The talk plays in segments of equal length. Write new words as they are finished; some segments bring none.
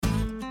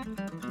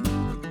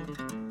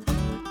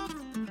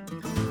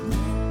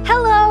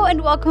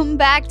and welcome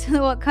back to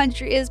the What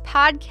Country Is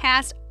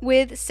podcast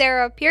with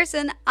Sarah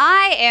Pearson.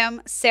 I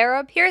am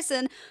Sarah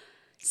Pearson.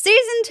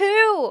 Season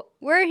 2,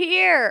 we're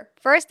here.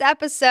 First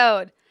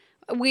episode.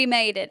 We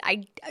made it.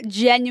 I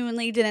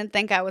genuinely didn't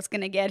think I was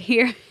going to get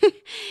here.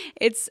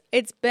 It's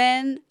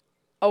been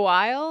a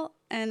while,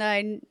 and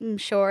I'm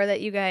sure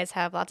that you guys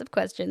have lots of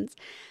questions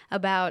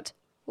about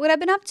what I've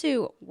been up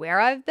to,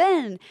 where I've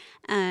been.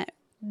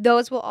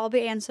 Those will all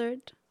be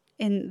answered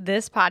in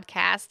this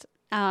podcast.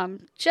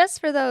 Just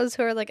for those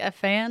who are like a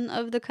fan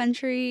of the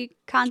country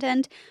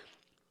content,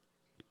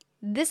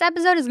 this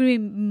episode is going to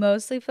be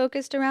mostly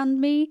focused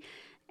around me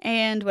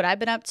and what I've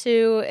been up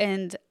to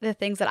and the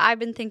things that I've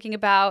been thinking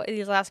about in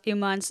these last few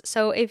months.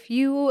 So if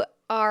you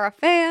are a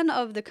fan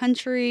of the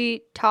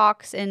country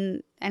talks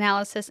and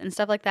analysis and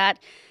stuff like that,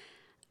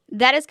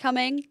 that is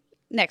coming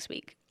next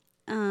week.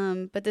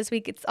 But this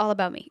week it's all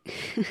about me.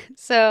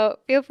 So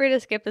feel free to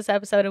skip this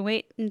episode and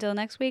wait until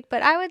next week.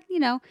 But I would,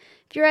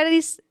 if you're at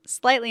least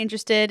slightly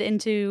interested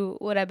into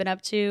what I've been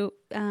up to,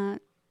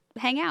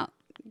 hang out,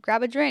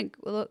 grab a drink.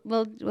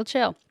 We'll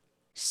chill.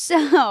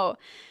 So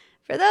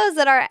for those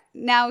that are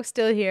now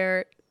still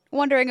here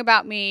wondering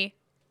about me,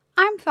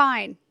 I'm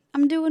fine.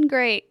 I'm doing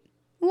great.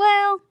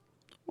 Well,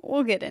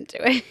 we'll get into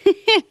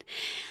it.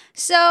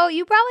 So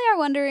you probably are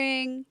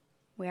wondering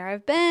where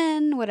I've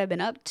been, what I've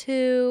been up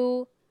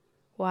to,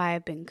 why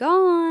I've been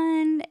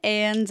gone,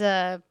 and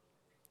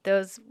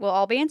those will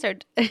all be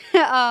answered.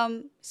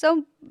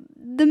 So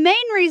the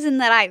main reason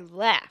that I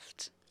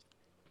left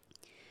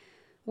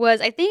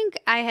was, I think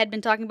I had been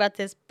talking about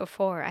this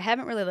before. I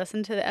haven't really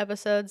listened to the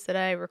episodes that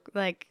I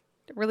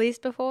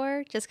released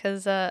before, just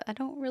because I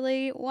don't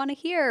really want to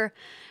hear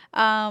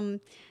the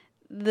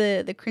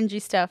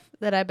cringy stuff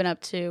that I've been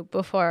up to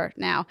before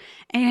now.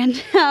 And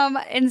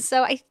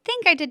so I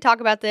think I did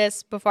talk about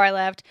this before I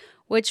left,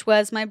 which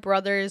was my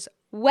brother's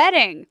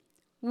wedding,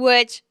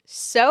 which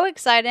so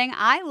exciting.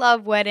 I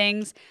love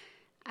weddings.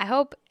 I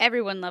hope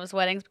everyone loves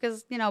weddings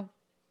because,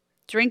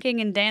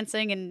 drinking and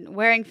dancing and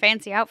wearing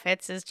fancy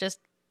outfits is just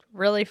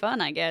really fun,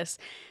 I guess,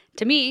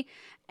 to me.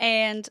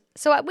 And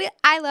so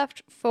I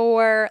left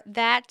for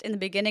that in the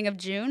beginning of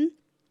June,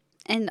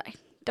 and I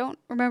don't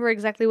remember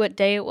exactly what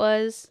day it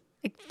was.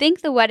 I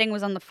think the wedding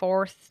was on the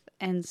 4th,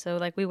 and so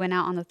we went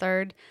out on the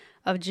 3rd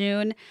of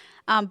June.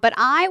 But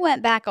I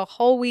went back a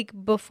whole week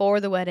before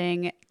the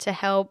wedding to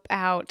help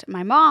out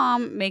my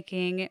mom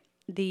making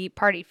the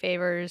party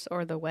favors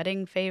or the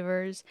wedding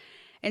favors.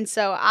 And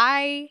so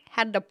I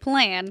had a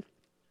plan,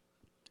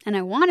 and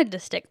I wanted to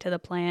stick to the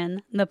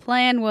plan. The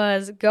plan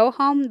was go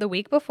home the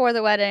week before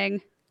the wedding,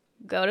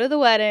 go to the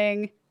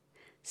wedding,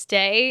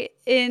 stay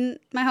in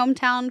my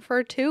hometown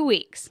for 2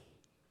 weeks.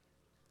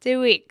 2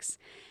 weeks.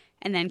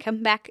 And then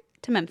come back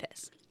to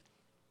Memphis.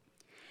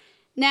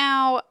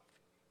 Now,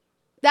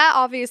 that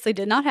obviously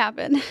did not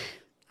happen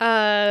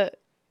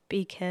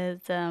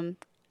because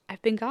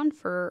I've been gone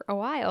for a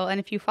while. And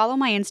if you follow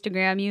my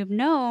Instagram, you've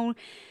known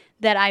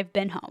that I've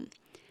been home.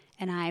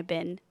 And I've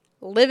been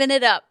living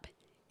it up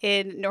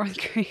in North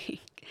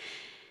Creek.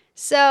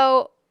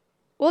 So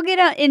we'll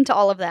get into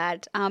all of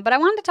that. But I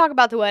wanted to talk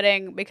about the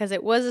wedding because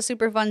it was a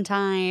super fun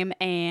time.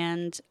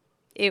 And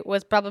it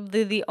was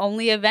probably the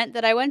only event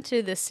that I went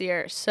to this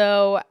year.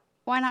 So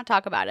why not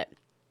talk about it?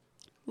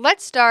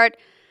 Let's start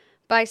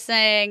by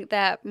saying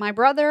that my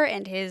brother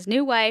and his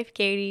new wife,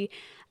 Katie,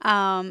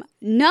 know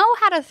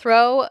how to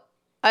throw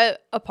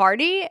a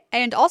party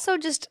and also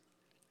just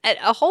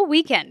a whole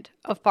weekend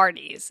of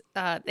parties.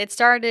 It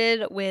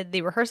started with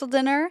the rehearsal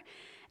dinner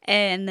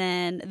and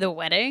then the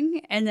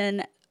wedding and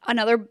then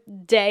another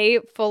day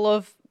full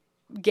of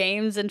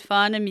games and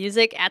fun and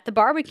music at the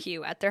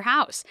barbecue at their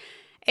house.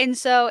 And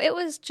so it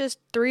was just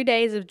 3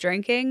 days of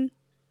drinking,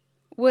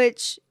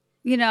 which,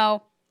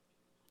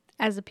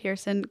 as a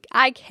Pearson,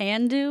 I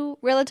can do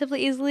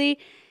relatively easily.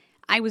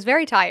 I was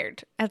very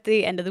tired at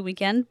the end of the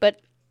weekend,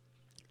 but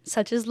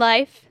such is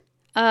life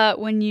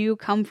when you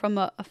come from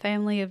a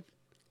family of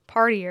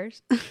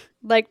partiers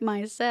like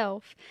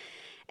myself.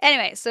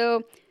 Anyway,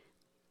 so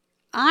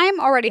I'm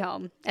already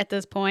home at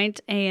this point,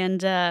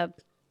 and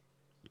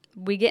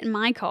we get in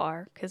my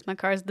car, because my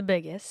car is the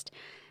biggest,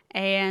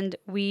 and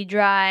we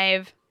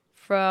drive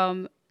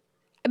from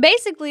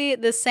basically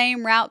the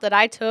same route that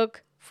I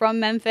took from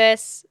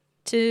Memphis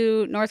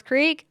to North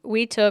Creek.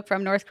 We took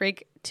from North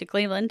Creek to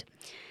Cleveland.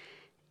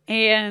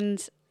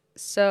 And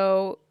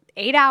so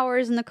 8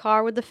 hours in the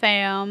car with the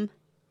fam.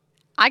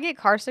 I get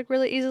car sick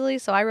really easily,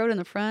 so I rode in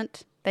the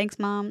front. Thanks,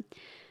 Mom,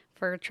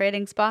 for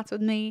trading spots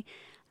with me.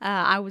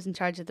 I was in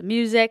charge of the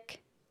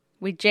music.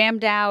 We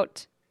jammed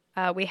out.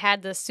 We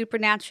had the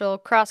Supernatural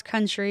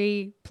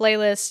cross-country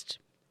playlist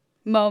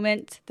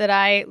moment that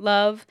I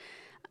love.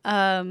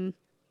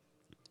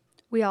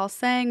 We all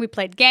sang. We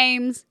played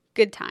games.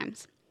 Good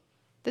times.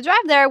 The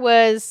drive there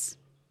was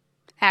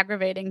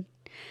aggravating.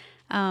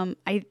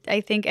 I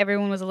think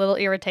everyone was a little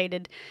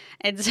irritated.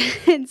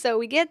 And so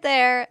we get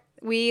there.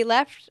 We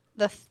left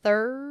the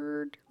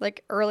 3rd,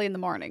 early in the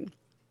morning.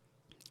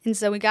 And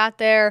so we got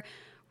there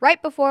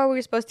right before we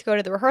were supposed to go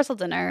to the rehearsal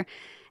dinner.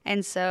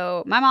 And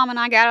so my mom and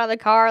I got out of the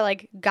car,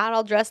 like got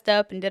all dressed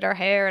up and did our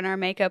hair and our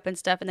makeup and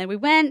stuff. And then we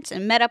went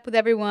and met up with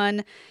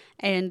everyone.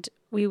 And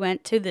we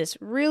went to this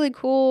really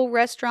cool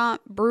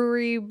restaurant,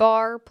 brewery,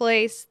 bar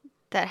place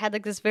that had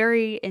like this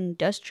very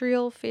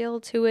industrial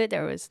feel to it.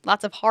 There was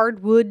lots of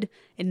hardwood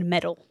and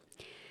metal.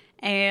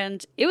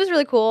 And it was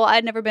really cool.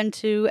 I'd never been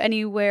to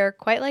anywhere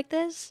quite like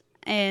this.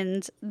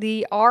 And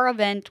our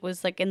event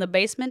was like in the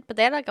basement, but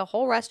they had like a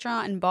whole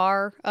restaurant and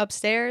bar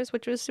upstairs,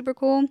 which was super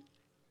cool.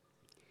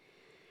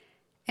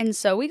 And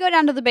so we go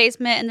down to the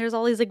basement and there's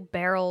all these like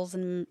barrels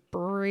and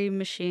brewery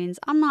machines.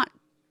 I'm not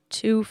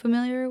too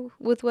familiar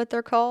with what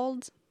they're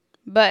called,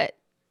 but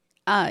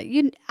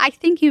I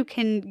think you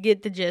can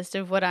get the gist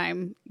of what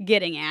I'm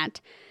getting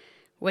at,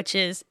 which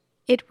is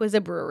it was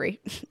a brewery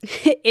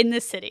in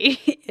the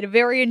city, in a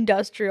very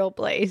industrial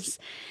place.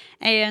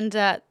 And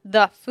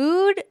the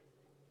food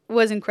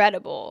was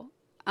incredible.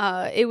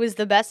 It was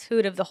the best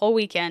food of the whole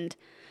weekend,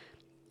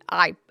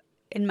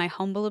 in my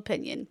humble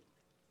opinion.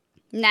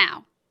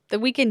 Now, the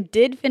weekend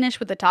did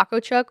finish with a taco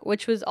truck,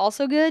 which was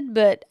also good,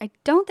 but I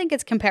don't think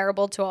it's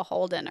comparable to a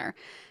whole dinner.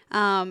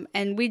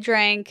 And we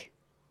drank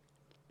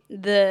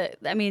they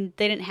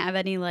didn't have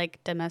any like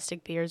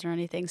domestic beers or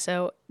anything.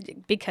 So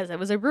because it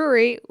was a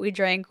brewery, we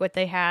drank what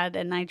they had,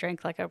 and I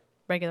drank like a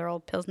regular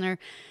old Pilsner,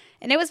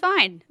 and it was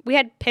fine. We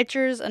had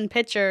pitchers and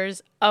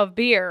pitchers of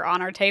beer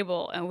on our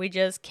table, and we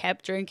just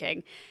kept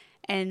drinking.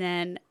 And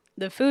then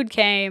the food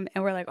came,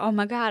 and we're like, oh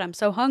my God, I'm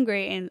so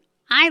hungry. And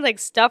I like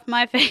stuffed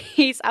my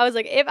face. I was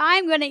like, if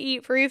I'm going to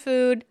eat free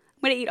food,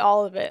 I'm going to eat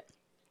all of it.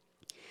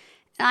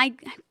 And I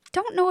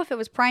don't know if it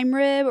was prime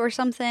rib or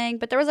something,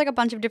 but there was like a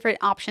bunch of different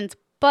options.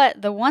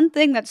 But the one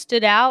thing that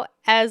stood out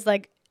as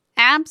like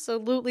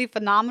absolutely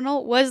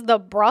phenomenal was the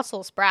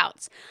Brussels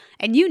sprouts.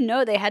 And you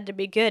know they had to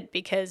be good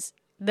because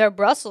they're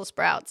Brussels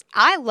sprouts.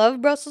 I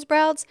love Brussels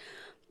sprouts,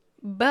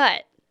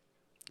 but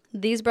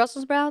these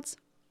Brussels sprouts,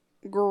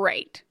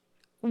 great.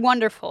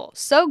 Wonderful.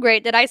 So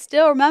great that I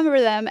still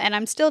remember them and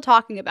I'm still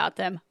talking about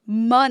them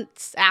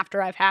months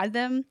after I've had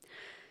them.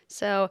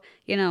 So,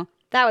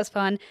 that was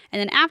fun. And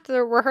then after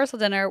the rehearsal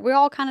dinner, we're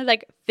all kind of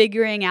like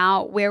figuring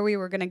out where we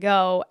were going to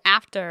go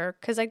after.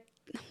 Because I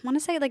want to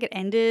say like it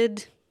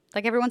ended,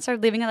 like everyone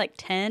started leaving at like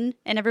 10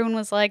 and everyone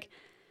was like,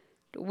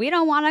 we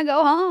don't want to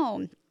go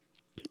home.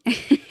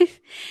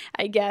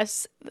 I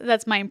guess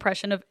that's my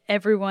impression of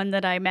everyone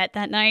that I met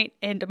that night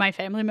and my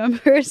family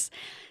members.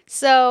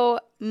 So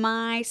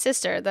my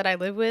sister that I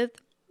live with,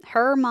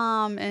 her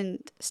mom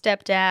and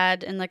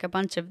stepdad and like a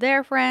bunch of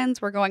their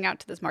friends were going out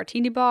to this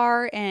martini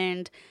bar,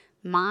 and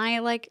my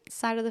like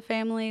side of the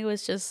family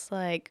was just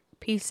like,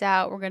 peace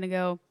out, we're gonna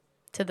go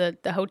to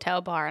the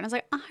hotel bar. And I was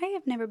like, I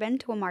have never been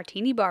to a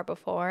martini bar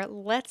before,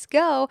 let's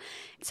go.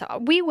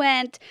 So we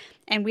went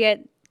and we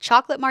had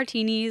chocolate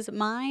martinis.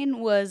 Mine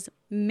was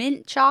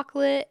mint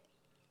chocolate,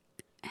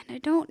 and I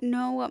don't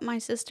know what my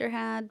sister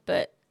had,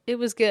 but it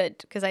was good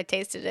because I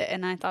tasted it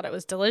and I thought it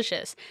was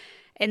delicious.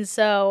 And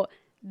so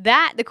the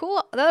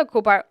other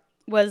cool part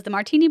was the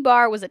martini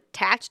bar was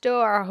attached to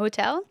our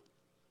hotel.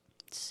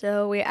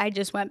 So I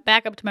just went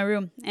back up to my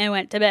room and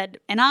went to bed.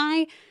 And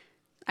I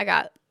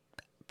got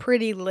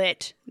pretty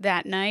lit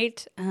that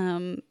night.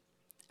 I'm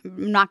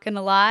not going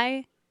to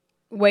lie.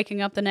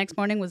 Waking up the next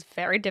morning was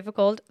very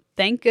difficult.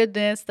 Thank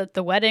goodness that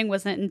the wedding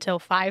wasn't until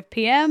 5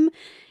 p.m.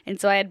 And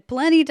so I had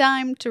plenty of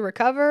time to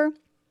recover.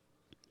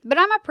 But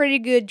I'm a pretty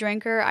good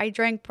drinker. I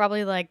drank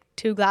probably like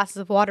 2 glasses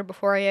of water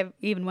before I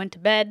even went to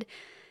bed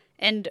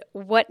and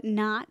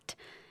whatnot.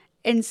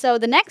 And so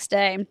the next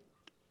day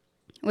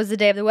was the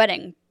day of the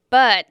wedding.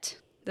 But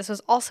this was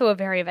also a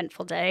very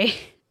eventful day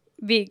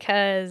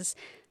because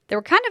there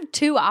were kind of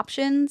 2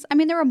 options. I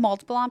mean, there were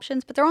multiple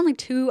options, but there were only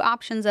 2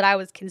 options that I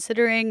was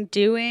considering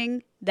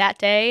doing that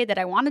day that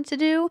I wanted to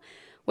do,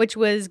 which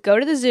was go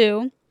to the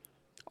zoo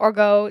or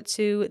go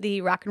to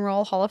the Rock and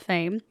Roll Hall of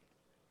Fame.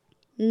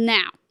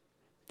 Now,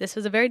 this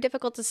was a very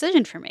difficult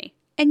decision for me.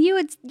 And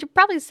you're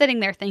probably sitting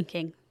there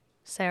thinking,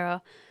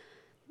 Sarah,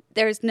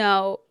 there's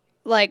no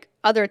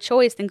other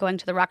choice than going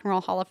to the Rock and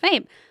Roll Hall of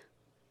Fame.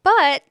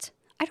 But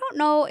I don't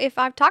know if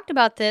I've talked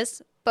about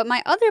this, but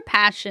my other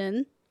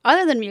passion,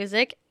 other than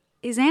music,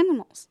 is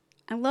animals.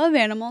 I love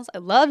animals. I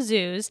love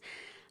zoos.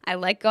 I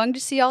like going to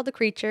see all the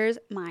creatures.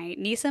 My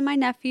niece and my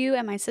nephew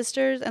and my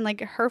sisters and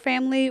her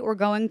family were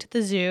going to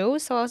the zoo.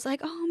 So I was like,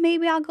 oh,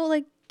 maybe I'll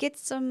go get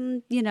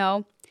some,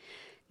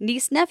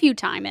 niece-nephew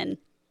time in.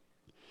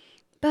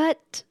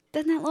 But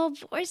then that little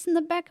voice in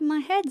the back of my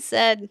head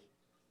said,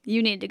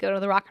 you need to go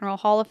to the Rock and Roll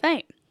Hall of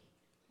Fame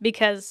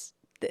because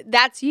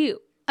that's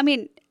you. I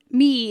mean,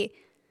 me,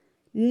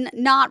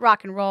 not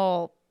rock and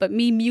roll, but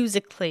me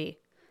musically.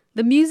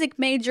 The music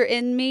major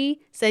in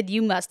me said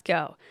you must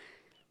go.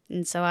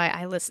 And so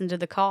I listened to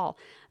the call.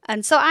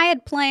 And so I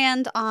had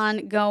planned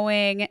on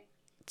going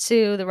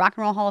to the Rock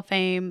and Roll Hall of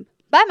Fame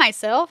by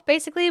myself,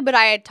 basically, but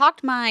I had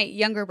talked my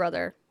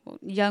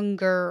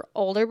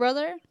older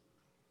brother,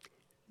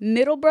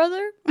 middle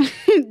brother,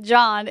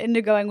 John,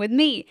 into going with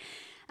me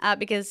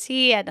because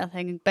he had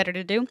nothing better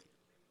to do.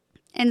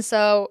 And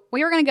so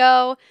we were going to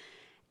go,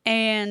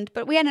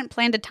 But we hadn't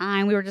planned a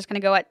time. We were just going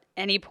to go at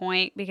any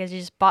point because you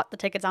just bought the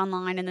tickets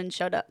online and then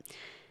showed up.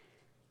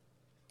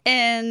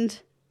 And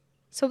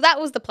so that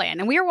was the plan.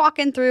 And we were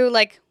walking through,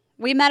 like,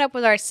 we met up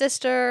with our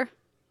sister,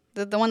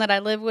 the one that I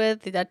live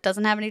with, that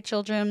doesn't have any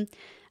children.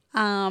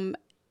 And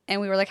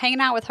we were, like,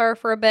 hanging out with her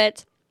for a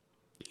bit.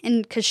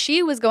 And because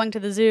she was going to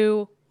the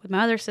zoo with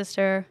my other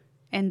sister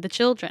and the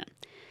children.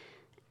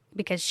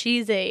 Because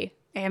she's a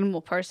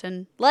animal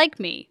person like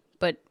me,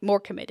 but more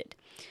committed.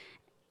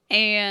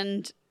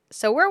 And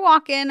so we're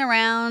walking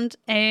around,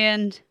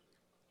 and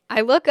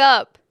I look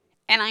up,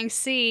 and I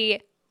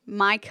see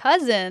my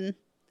cousin,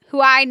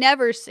 who I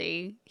never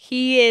see.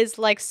 He is,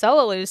 like, so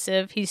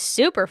elusive. He's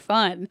super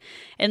fun.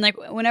 And, like,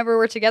 whenever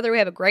we're together, we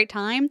have a great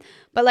time.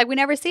 But, like, we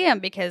never see him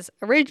because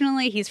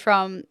originally he's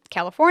from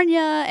California,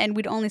 and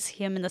we'd only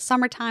see him in the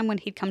summertime when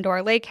he'd come to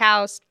our lake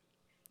house.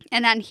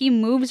 And then he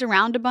moves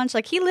around a bunch.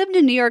 Like, he lived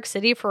in New York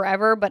City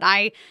forever, but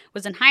I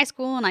was in high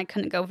school and I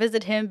couldn't go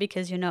visit him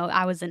because,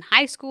 I was in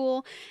high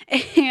school.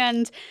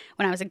 And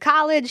when I was in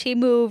college, he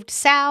moved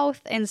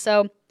south. And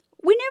so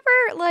we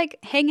never, like,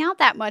 hang out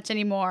that much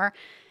anymore.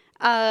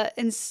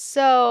 And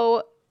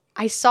so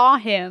I saw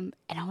him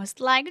and I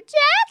was like,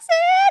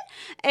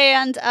 Jackson!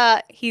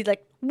 And he,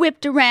 like,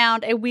 whipped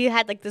around, and we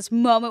had, like, this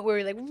moment where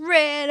we, like,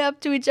 ran up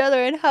to each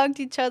other and hugged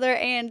each other.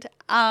 And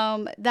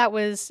that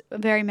was a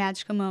very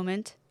magical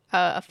moment.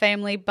 A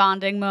family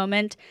bonding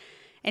moment.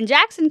 And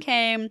Jackson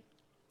came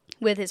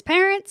with his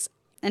parents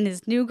and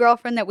his new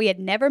girlfriend that we had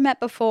never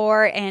met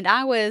before. And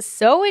I was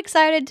so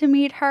excited to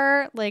meet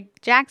her. Like,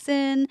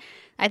 Jackson,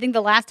 I think the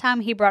last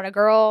time he brought a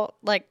girl,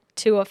 like,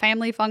 to a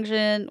family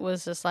function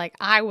was just, like,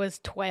 I was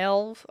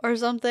 12 or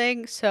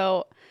something.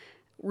 So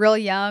real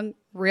young,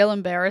 real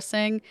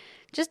embarrassing.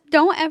 Just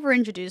don't ever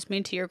introduce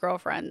me to your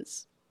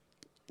girlfriends.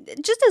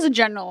 Just as a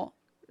general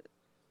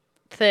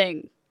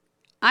thing.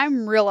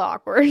 I'm real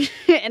awkward,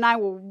 and I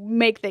will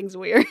make things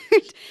weird.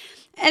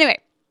 Anyway,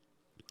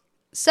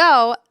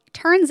 so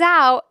turns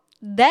out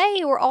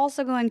they were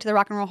also going to the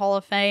Rock and Roll Hall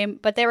of Fame,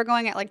 but they were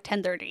going at, like,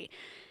 10:30.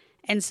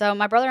 And so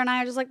my brother and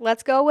I are just like,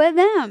 let's go with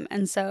them.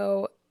 And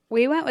so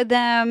we went with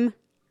them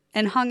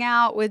and hung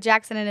out with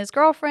Jackson and his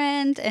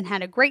girlfriend and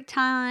had a great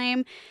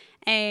time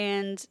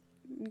and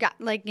got,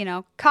 like,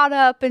 caught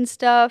up and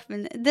stuff.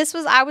 And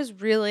I was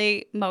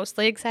really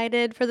mostly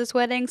excited for this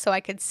wedding so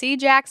I could see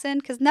Jackson,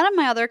 because none of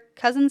my other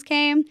cousins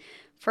came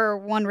for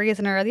one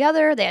reason or the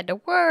other. They had to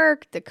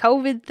work, the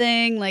COVID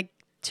thing, like,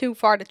 too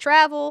far to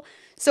travel.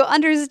 So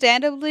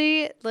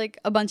understandably, like,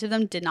 a bunch of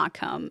them did not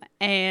come,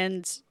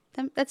 and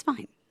that's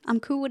fine.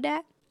 I'm cool with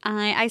that.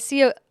 I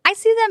see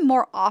them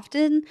more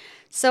often,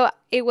 so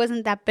it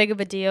wasn't that big of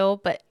a deal,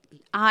 but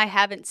I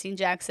haven't seen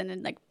Jackson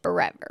in, like,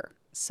 forever.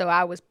 So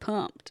I was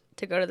pumped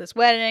to go to this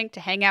wedding, to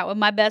hang out with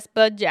my best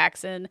bud,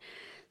 Jackson.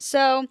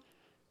 So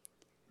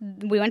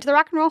we went to the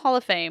Rock and Roll Hall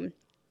of Fame.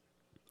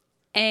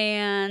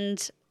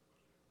 And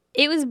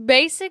it was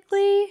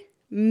basically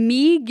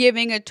me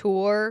giving a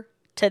tour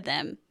to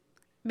them.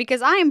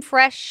 Because I am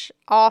fresh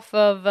off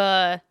of,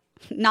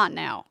 not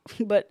now,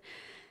 but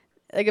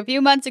like a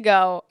few months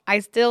ago, I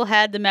still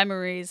had the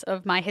memories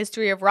of my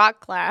history of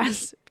rock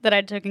class that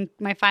I took in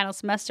my final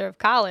semester of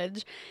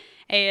college.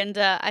 And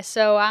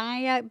so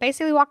I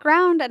basically walked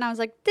around and I was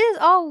like,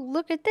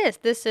 look at this.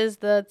 This is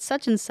the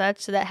such and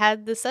such that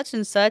had the such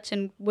and such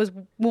and was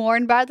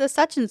worn by the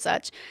such and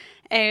such.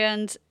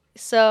 And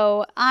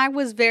so I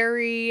was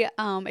very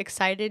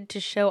excited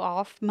to show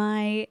off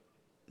my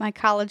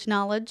college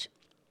knowledge.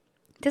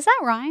 Does that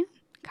rhyme?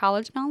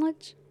 College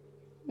knowledge?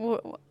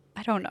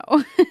 I don't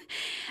know.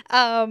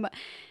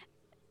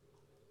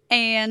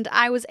 And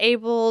I was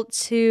able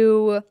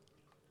to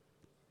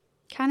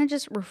kind of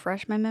just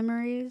refresh my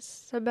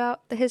memories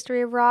about the history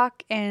of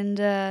rock and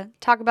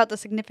talk about the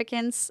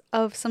significance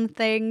of some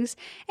things.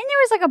 And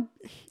there was,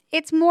 like,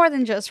 it's more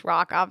than just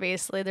rock,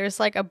 obviously. There's,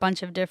 like, a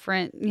bunch of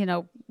different,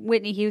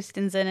 Whitney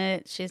Houston's in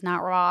it. She's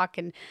not rock.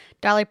 And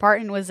Dolly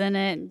Parton was in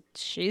it. And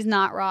she's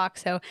not rock.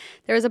 So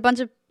there was a bunch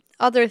of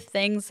other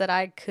things that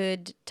I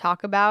could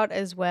talk about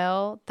as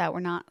well that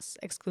were not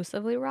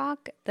exclusively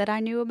rock that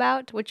I knew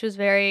about, which was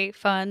very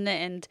fun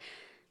and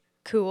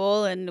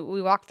cool. And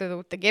we walked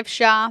through the gift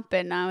shop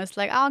and I was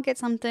like, I'll get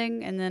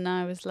something. And then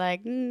I was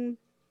like,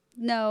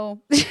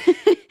 no.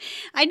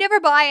 I never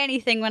buy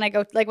anything when I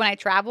go, like, when I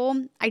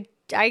travel.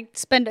 I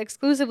spend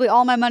exclusively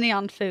all my money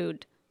on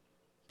food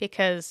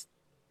because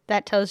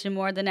that tells you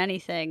more than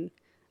anything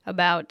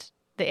about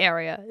the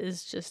area,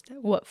 is just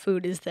what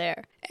food is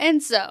there.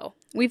 And so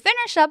we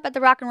finish up at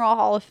the Rock and Roll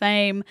Hall of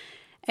Fame,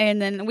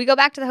 and then we go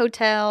back to the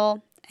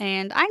hotel,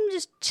 and I'm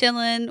just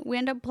chilling. We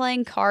end up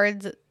playing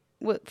cards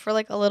for,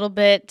 like, a little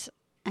bit,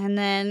 and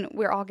then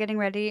we're all getting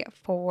ready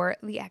for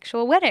the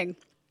actual wedding.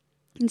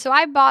 And so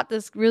I bought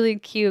this really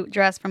cute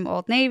dress from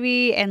Old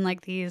Navy and,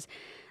 like, these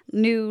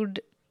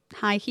nude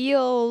high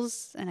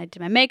heels, and I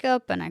did my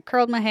makeup, and I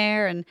curled my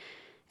hair and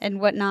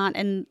whatnot.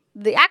 And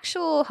the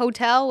actual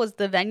hotel was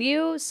the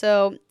venue,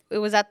 so it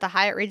was at the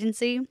Hyatt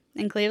Regency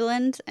in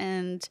Cleveland,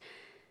 and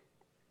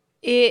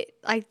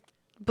I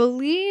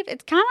believe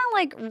it's kind of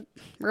like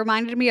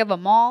reminded me of a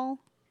mall,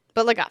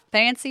 but like a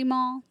fancy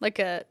mall, like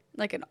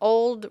an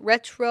old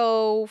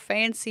retro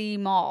fancy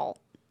mall.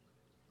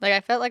 Like I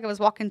felt like I was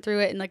walking through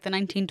it in like the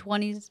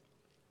 1920s.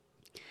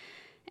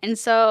 And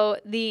so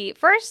the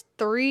first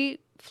 3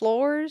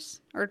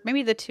 floors, or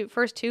maybe the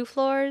first two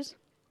floors,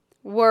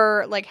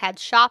 were like had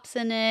shops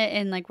in it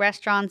and like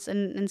restaurants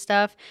and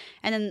stuff.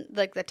 And then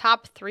like the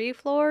top 3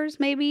 floors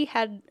maybe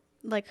had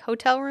like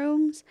hotel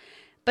rooms.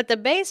 But the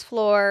base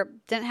floor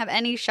didn't have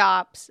any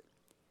shops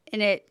in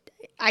it.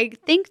 I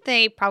think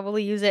they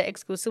probably use it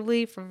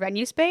exclusively for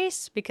venue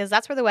space because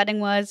that's where the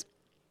wedding was.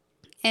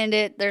 And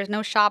there's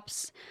no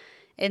shops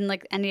in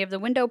like any of the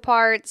window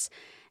parts.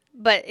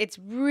 But it's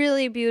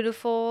really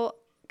beautiful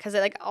because it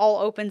like all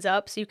opens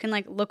up so you can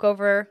like look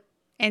over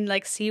and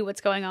like see what's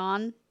going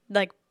on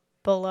like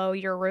below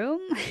your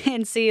room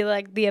and see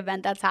like the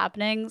event that's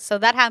happening. So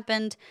that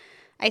happened,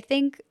 I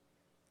think,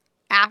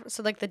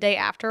 so like the day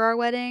after our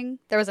wedding,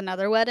 there was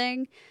another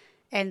wedding.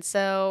 And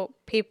so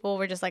people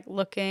were just like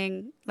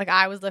looking, like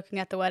I was looking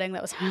at the wedding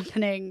that was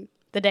happening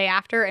the day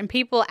after. And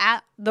people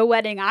at the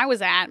wedding I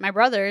was at, my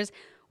brothers,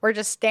 were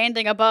just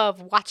standing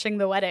above watching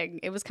the wedding.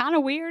 It was kind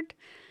of weird,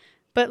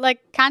 but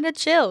like kind of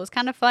chill. It was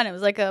kind of fun. It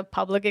was like a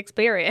public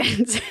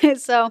experience.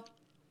 So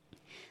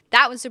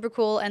that was super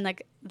cool. And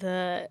like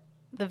the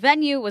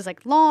venue was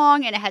like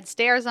long and it had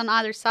stairs on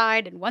either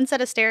side. And one set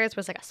of stairs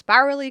was like a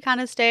spirally kind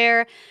of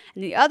stair.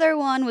 And the other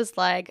one was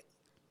like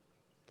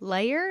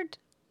layered?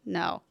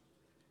 No.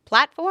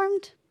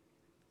 Platformed?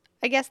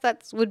 I guess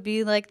that would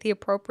be like the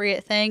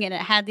appropriate thing. And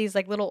it had these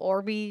like little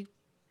Orby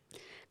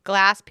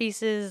glass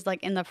pieces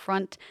like in the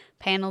front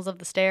panels of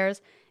the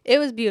stairs. It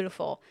was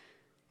beautiful.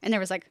 And there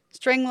was like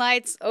string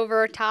lights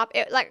over top.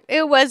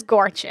 It was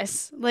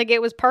gorgeous. Like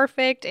it was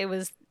perfect. It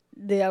was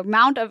the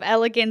amount of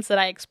elegance that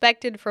I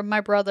expected from my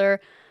brother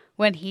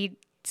when he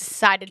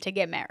decided to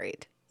get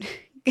married.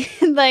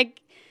 Like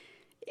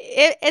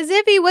as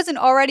if he wasn't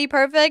already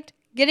perfect,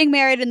 getting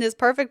married in this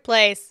perfect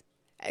place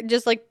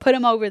just like put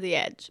him over the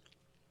edge.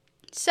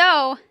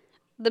 So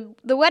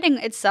the wedding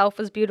itself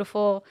was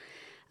beautiful.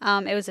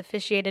 It was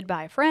officiated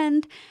by a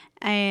friend,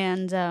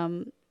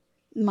 and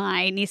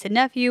my niece and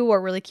nephew wore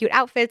really cute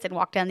outfits and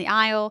walked down the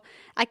aisle.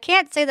 I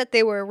can't say that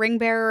they were ring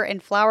bearer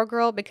and flower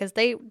girl because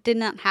they did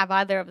not have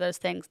either of those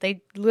things.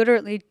 They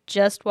literally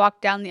just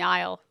walked down the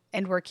aisle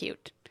and were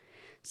cute.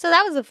 So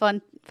that was a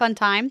fun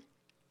time.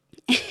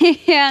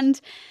 And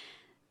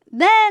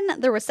then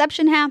the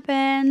reception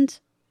happened,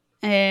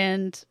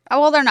 and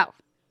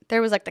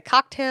there was like the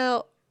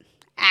cocktail.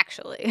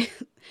 Actually,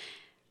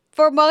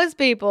 for most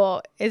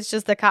people, it's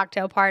just the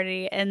cocktail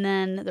party and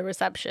then the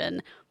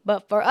reception.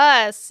 But for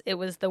us, it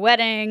was the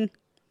wedding,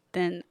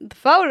 then the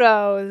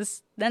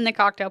photos, then the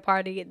cocktail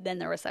party, then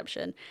the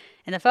reception.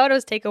 And the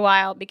photos take a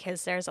while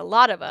because there's a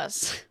lot of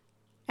us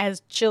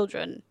as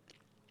children.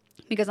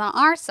 Because on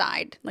our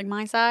side, like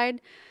my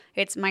side,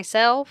 it's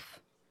myself,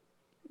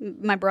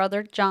 my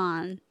brother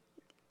John,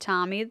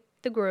 Tommy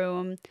the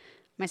groom,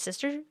 my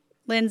sister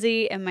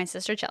Lindsay, and my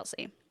sister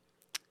Chelsea.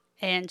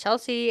 And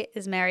Chelsea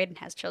is married and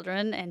has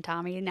children, and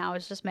Tommy now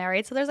is just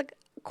married. So there's like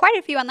quite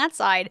a few on that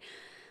side.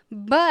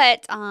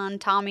 But on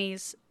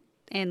Tommy's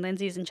and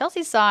Lindsay's and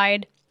Chelsea's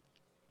side,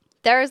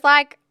 there's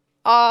like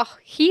a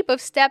heap of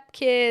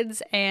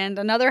stepkids and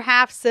another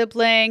half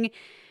sibling.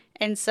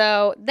 And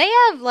so they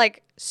have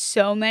like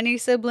so many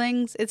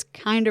siblings. It's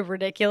kind of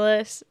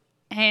ridiculous.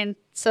 And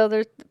so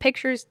the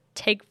pictures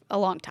take a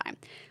long time.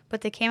 But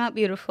they came out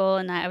beautiful,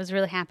 and I was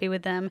really happy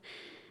with them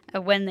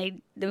when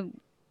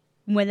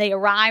they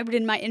arrived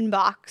in my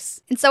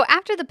inbox. And so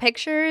after the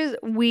pictures,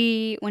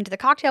 we went to the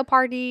cocktail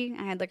party.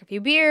 I had like a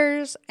few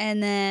beers,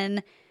 and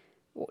then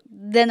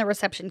the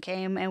reception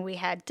came, and we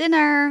had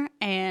dinner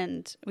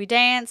and we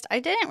danced. I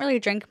didn't really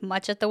drink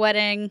much at the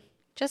wedding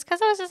just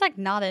because I was just like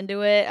not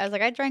into it. I was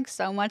like, I drank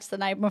so much the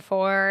night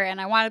before,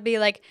 and I want to be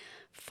like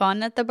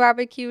fun at the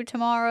barbecue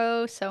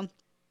tomorrow. So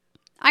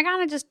I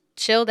kind of just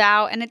chilled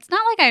out, and it's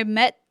not like I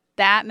met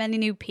that many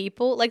new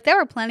people. Like there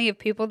were plenty of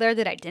people there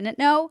that I didn't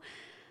know.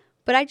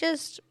 But I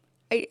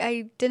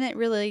didn't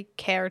really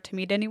care to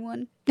meet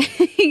anyone.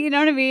 You know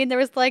what I mean? There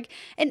was like,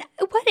 and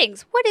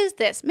weddings, what is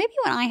this? Maybe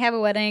when I have a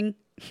wedding,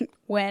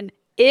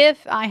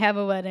 if I have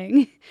a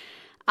wedding,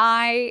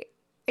 I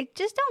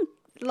just don't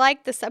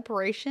like the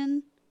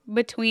separation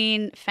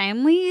between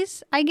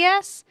families, I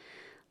guess.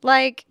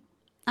 Like,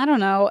 I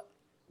don't know.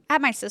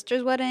 At my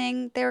sister's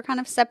wedding, they were kind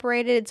of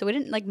separated, so we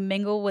didn't like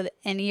mingle with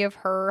any of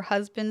her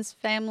husband's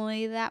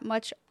family that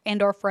much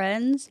and or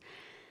friends.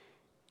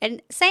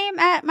 And same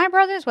at my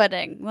brother's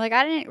wedding. Like,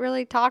 I didn't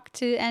really talk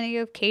to any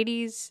of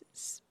Katie's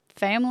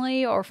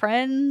family or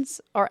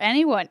friends or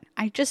anyone.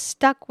 I just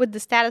stuck with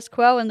the status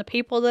quo and the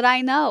people that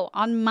I know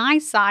on my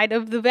side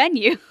of the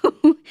venue,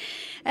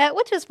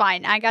 which was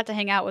fine. I got to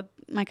hang out with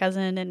my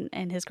cousin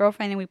and his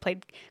girlfriend, and we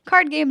played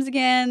card games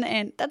again.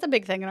 And that's a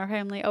big thing in our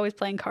family, always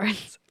playing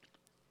cards.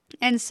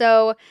 And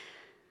so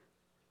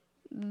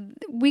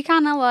we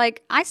kind of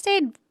like, I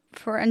stayed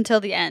for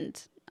until the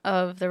end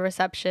of the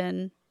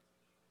reception.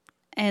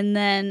 And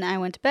then I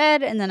went to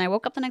bed, and then I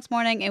woke up the next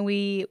morning, and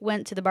we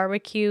went to the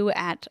barbecue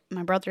at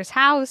my brother's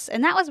house.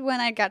 And that was when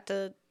I got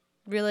to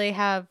really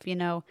have,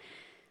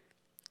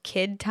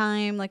 kid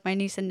time, like my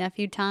niece and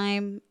nephew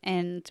time.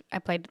 And I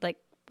played like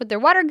with their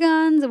water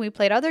guns, and we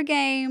played other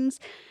games.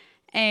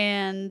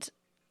 And,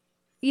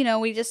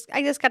 I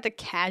just got to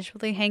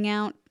casually hang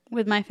out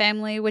with my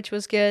family, which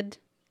was good.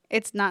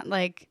 It's not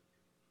like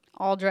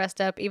all dressed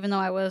up, even though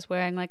I was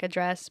wearing like a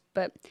dress,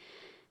 but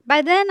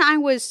by then I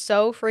was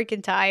so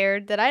freaking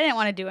tired that I didn't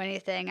want to do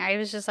anything. I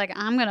was just like,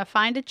 I'm going to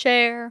find a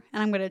chair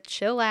and I'm going to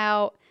chill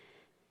out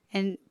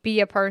and be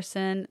a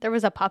person. There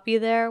was a puppy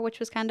there, which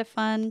was kind of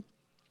fun.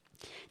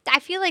 I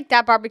feel like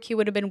that barbecue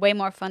would have been way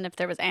more fun if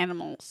there was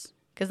animals,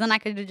 because then I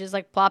could have just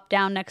like plopped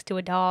down next to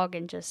a dog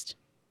and just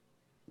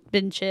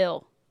been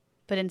chill.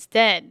 But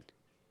instead,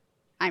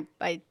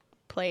 I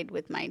played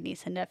with my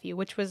niece and nephew,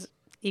 which was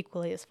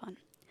equally as fun.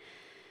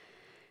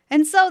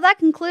 And so that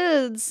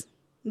concludes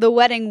the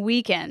wedding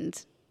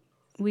weekend.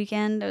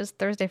 It was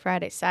Thursday,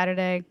 Friday,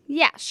 Saturday.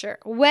 Yeah, sure.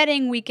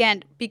 Wedding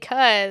weekend,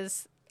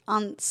 because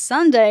on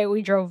Sunday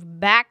we drove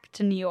back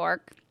to New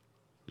York,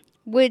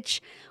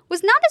 which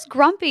was not as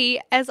grumpy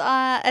as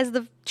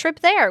the trip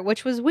there,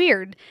 which was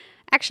weird.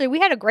 Actually, we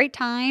had a great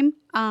time.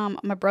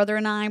 My brother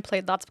and I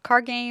played lots of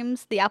card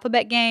games, the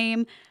alphabet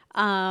game,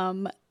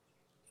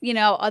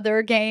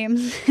 other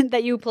games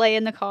that you play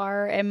in the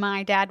car, and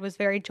my dad was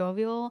very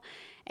jovial.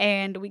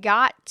 And we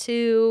got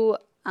to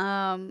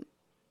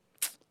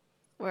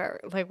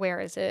where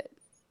is it?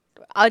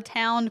 A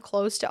town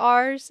close to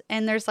ours,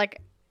 and there's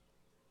like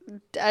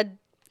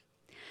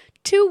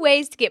two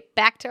ways to get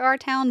back to our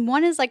town.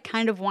 One is like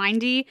kind of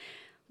windy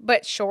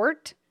but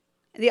short.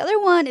 The other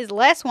one is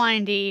less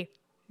windy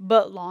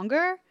but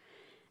longer.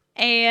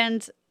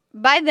 And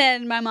by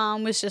then my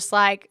mom was just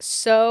like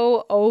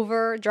so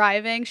over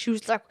driving. She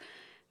was like,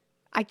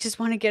 I just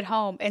want to get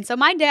home. And so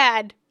my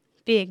dad,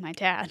 being my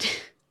dad,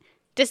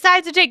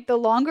 decides to take the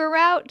longer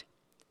route.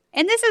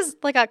 And this is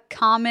like a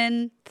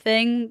common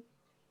thing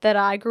that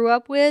I grew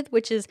up with,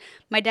 which is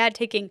my dad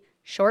taking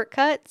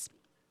shortcuts.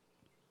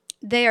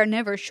 They are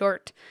never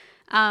short.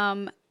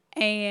 And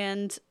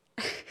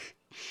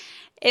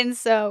and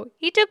so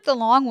he took the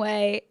long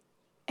way,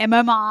 and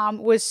my mom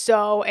was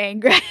so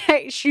angry.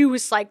 She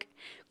was like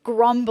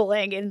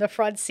grumbling in the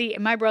front seat,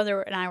 and my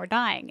brother and I were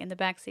dying in the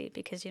back seat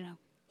because,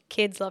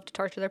 kids love to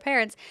torture their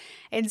parents.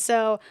 And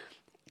so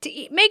to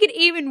make it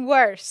even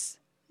worse,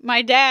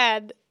 my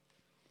dad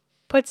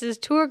puts his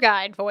tour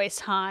guide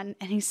voice on,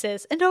 and he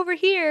says, and over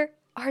here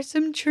are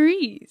some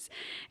trees.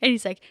 And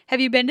he's like, have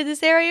you been to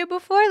this area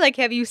before? Like,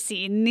 have you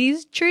seen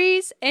these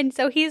trees? And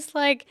so he's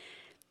like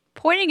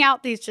pointing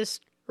out these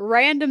just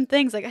random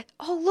things, like,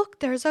 oh, look,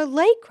 there's a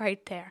lake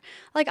right there.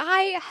 Like,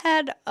 I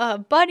had a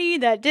buddy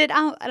that did,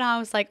 and I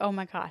was like, oh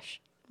my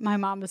gosh, my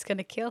mom was going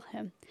to kill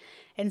him.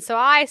 And so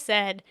I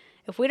said,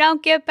 if we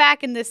don't get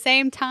back in the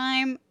same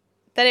time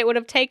that it would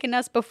have taken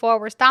us before,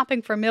 we're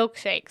stopping for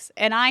milkshakes.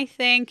 And I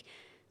think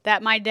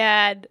that my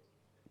dad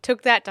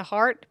took that to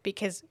heart,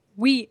 because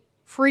we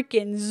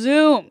freaking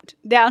zoomed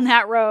down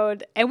that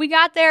road, and we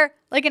got there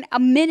like a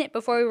minute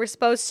before we were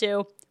supposed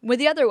to with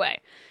the other way.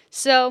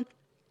 So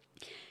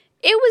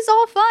it was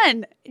all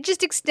fun,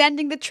 just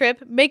extending the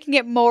trip, making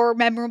it more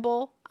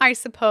memorable, I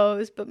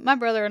suppose. But my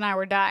brother and I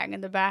were dying in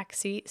the back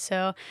seat,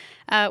 so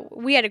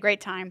we had a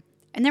great time.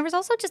 And there was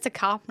also just a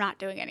cop not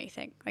doing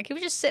anything. Like, he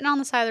was just sitting on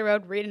the side of the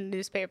road reading the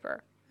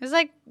newspaper. It was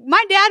like,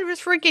 my dad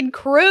was freaking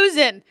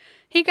cruising.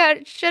 He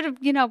should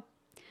have,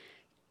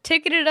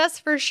 ticketed us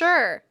for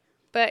sure.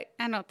 But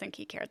I don't think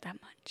he cared that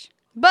much.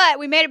 But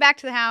we made it back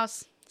to the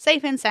house,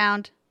 safe and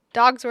sound.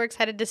 Dogs were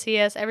excited to see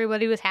us.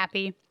 Everybody was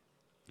happy.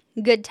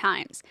 Good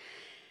times.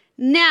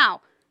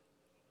 Now,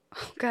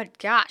 oh, good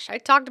gosh, I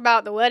talked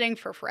about the wedding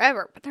for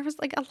forever, but there was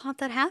like a lot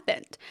that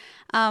happened.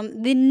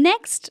 The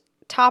next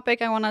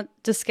topic I want to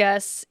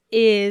discuss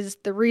is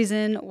the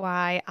reason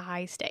why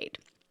I stayed.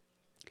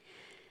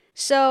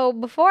 So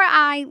before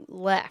I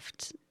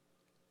left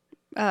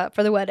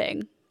for the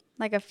wedding,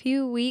 like a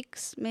few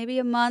weeks, maybe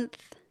a month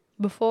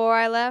before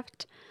I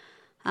left,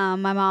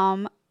 my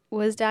mom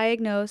was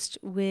diagnosed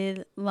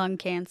with lung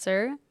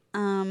cancer.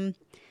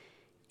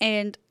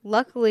 And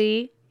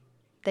luckily,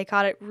 they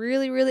caught it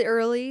really, really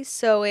early,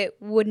 so it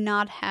would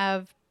not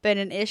have been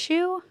an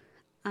issue.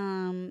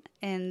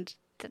 And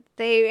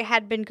they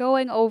had been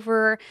going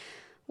over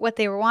what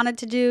they wanted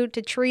to do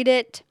to treat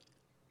it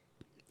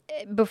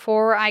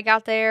before I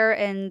got there.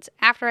 And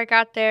after I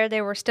got there,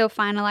 they were still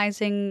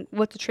finalizing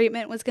what the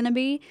treatment was going to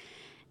be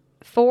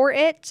for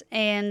it.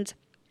 And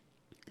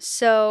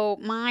so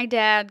my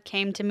dad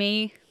came to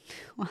me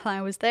while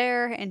I was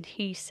there, and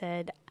he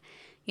said,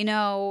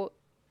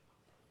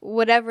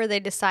 whatever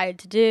they decide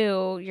to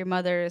do, your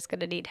mother is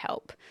going to need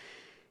help.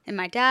 And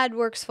my dad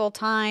works full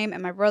time,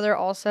 and my brother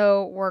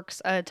also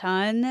works a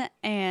ton.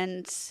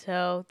 And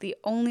so the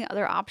only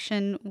other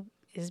option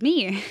is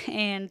me.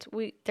 And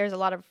there's a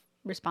lot of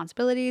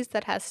responsibilities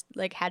that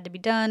had to be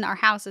done. Our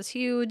house is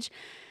huge,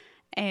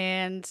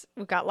 and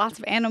we've got lots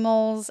of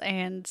animals,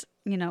 and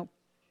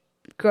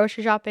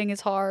grocery shopping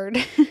is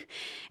hard.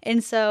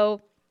 And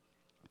so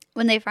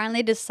when they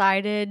finally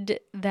decided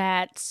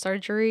that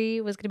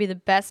surgery was going to be the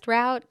best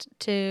route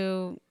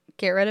to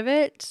get rid of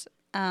it,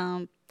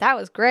 that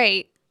was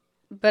great.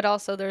 But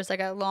also there's like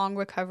a long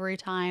recovery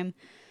time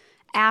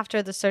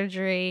after the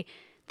surgery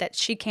that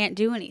she can't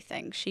do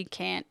anything. She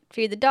can't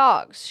feed the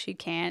dogs. She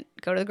can't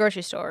go to the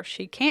grocery store.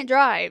 She can't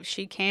drive.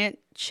 She can't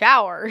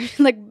shower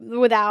like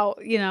without,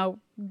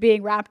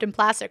 being wrapped in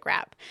plastic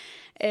wrap.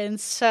 And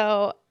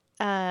so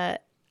I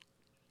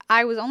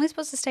was only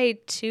supposed to stay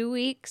 2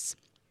 weeks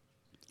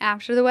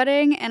after the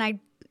wedding, and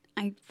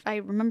if I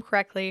remember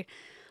correctly,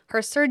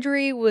 her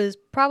surgery was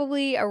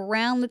probably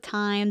around the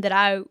time that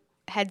I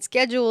had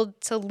scheduled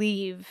to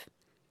leave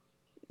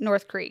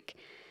North Creek.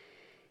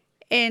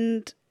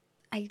 And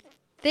I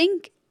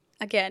think,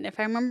 again, if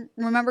I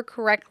remember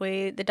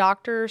correctly, the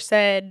doctor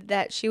said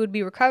that she would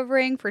be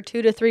recovering for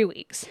 2 to 3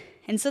 weeks.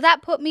 And so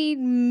that put me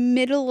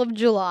middle of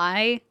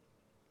July,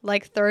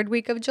 like third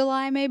week of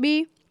July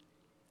maybe.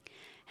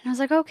 And I was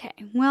like, okay,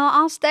 well,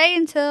 I'll stay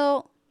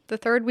until the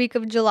third week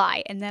of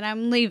July, and then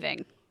I'm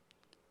leaving.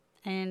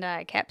 And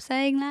I kept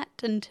saying that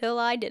until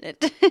I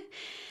didn't.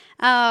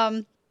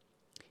 And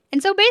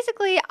so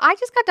basically, I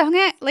just got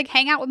to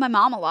hang out with my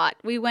mom a lot.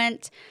 We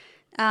went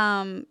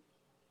and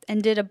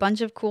did a bunch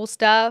of cool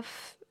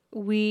stuff.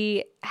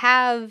 We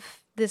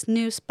have this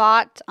new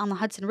spot on the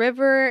Hudson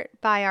River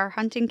by our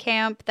hunting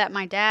camp that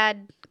my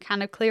dad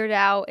kind of cleared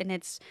out, and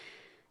it's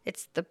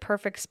the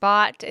perfect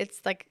spot.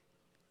 It's like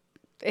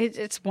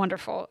it's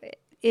wonderful.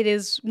 It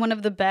is one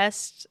of the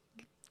best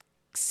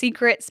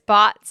secret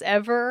spots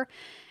ever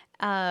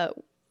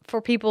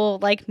for people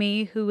like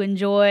me who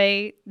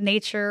enjoy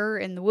nature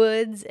and the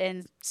woods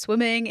and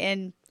swimming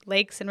in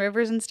lakes and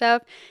rivers and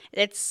stuff.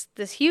 It's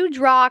this huge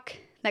rock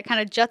that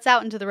kind of juts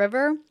out into the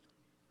river,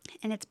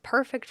 and it's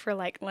perfect for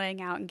like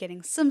laying out and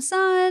getting some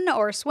sun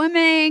or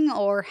swimming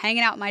or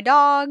hanging out with my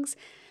dogs.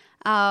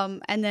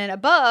 And then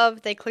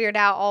above, they cleared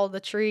out all the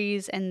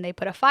trees and they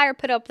put a fire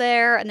pit up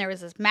there, and there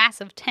was this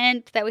massive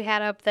tent that we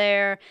had up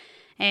there,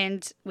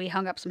 and we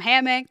hung up some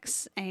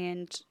hammocks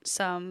and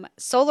some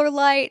solar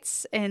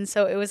lights, and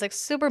so it was like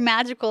super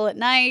magical at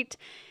night.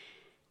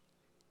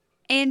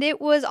 And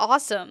it was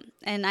awesome.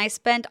 And I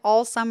spent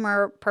all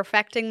summer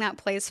perfecting that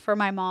place for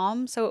my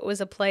mom. So it was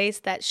a place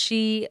that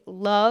she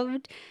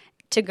loved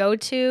to go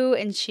to,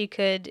 and she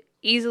could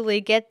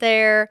easily get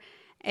there,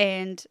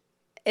 and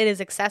it is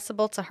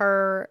accessible to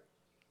her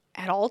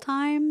at all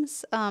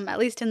times, at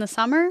least in the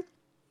summer.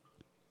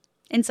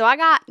 And so I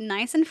got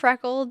nice and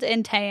freckled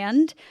and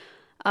tanned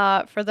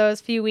for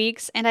those few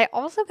weeks. And I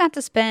also got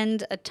to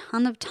spend a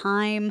ton of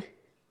time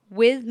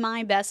with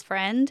my best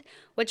friend,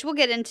 which we'll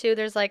get into.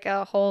 There's like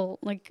a whole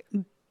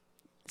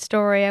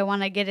story I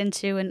want to get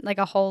into, and like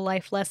a whole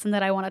life lesson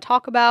that I want to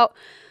talk about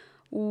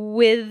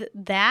with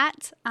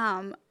that.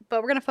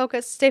 But we're going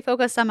to stay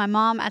focused on my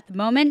mom at the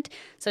moment.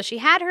 So she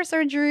had her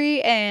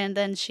surgery, and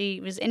then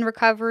she was in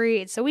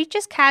recovery. So we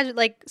just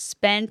casually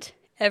spent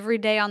every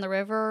day on the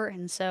river.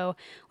 And so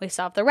we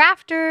saw the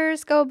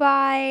rafters go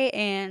by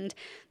and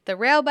the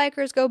rail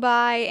bikers go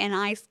by, and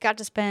I got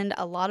to spend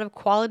a lot of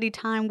quality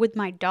time with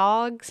my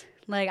dogs.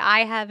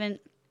 I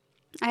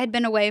had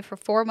been away for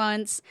 4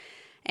 months,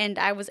 and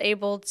I was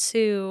able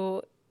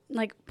to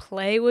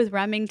play with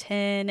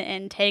Remington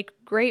and take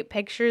great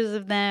pictures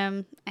of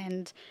them.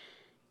 And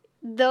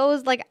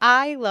those,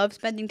 I love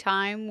spending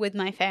time with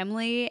my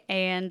family,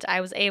 and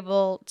I was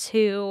able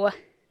to,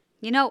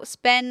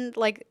 spend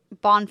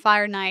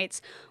bonfire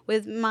nights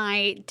with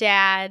my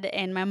dad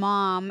and my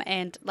mom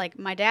and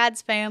my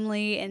dad's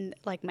family and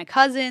my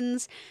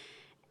cousins,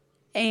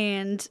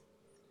 and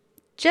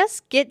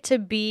just get to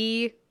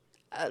be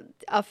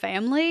a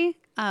family.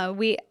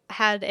 We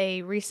had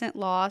a recent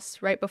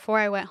loss right before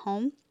I went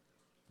home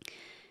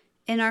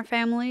in our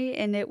family,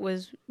 and it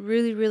was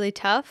really, really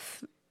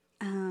tough.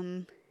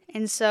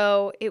 And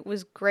so it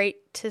was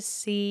great to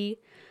see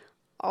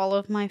all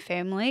of my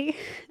family.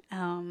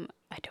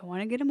 I don't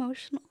want to get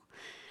emotional,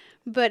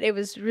 but it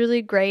was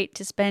really great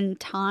to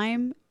spend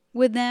time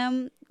with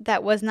them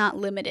that was not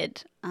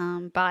limited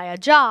by a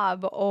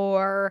job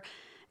or,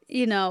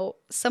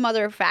 some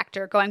other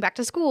factor, going back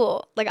to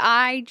school.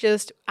 I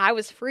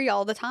was free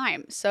all the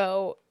time.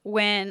 So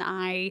when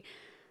I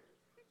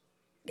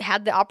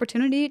had the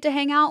opportunity to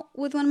hang out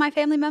with one of my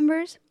family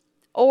members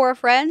or a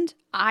friend,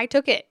 I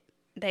took it.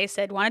 They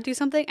said, want to do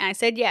something? And I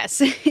said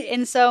yes.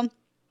 And so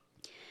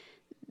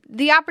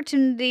the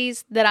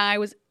opportunities that I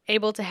was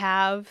able to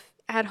have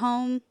at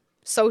home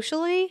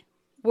socially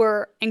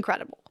were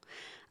incredible.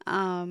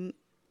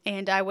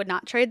 And I would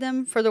not trade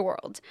them for the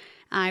world.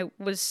 I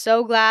was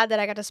so glad that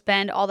I got to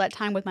spend all that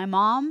time with my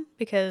mom,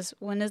 because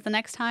when is the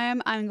next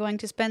time I'm going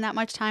to spend that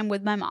much time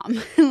with my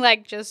mom?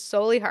 Just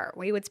solely her.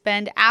 We would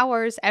spend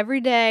hours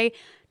every day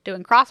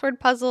doing crossword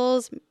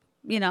puzzles,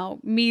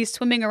 me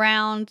swimming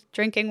around,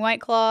 drinking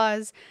White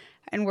Claws,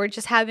 and we're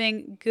just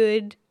having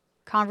good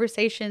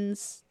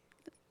conversations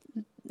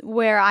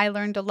where I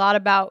learned a lot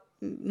about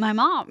my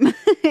mom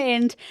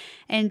and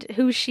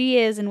who she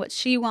is and what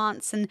she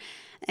wants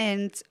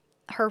and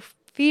her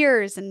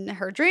fears and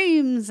her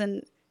dreams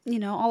and,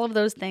 all of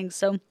those things.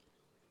 So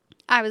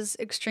I was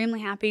extremely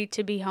happy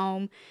to be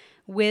home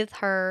with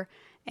her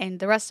and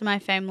the rest of my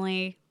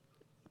family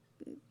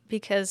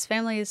because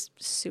family is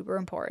super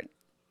important.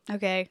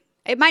 Okay.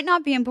 It might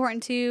not be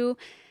important to you.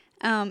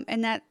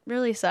 And that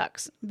really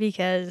sucks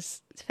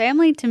because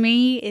family to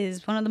me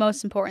is one of the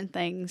most important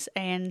things.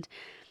 And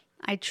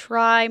I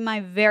try my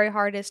very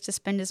hardest to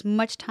spend as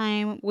much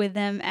time with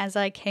them as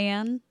I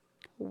can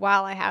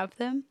while I have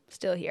them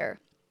still here.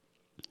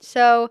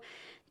 So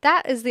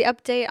that is the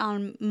update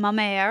on ma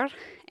mère.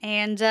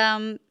 And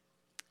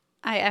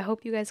I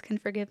hope you guys can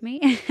forgive me.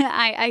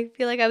 I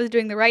feel like I was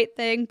doing the right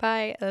thing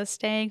by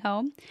staying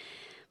home.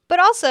 But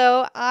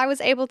also, I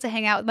was able to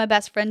hang out with my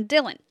best friend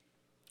Dylan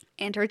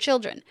and her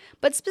children.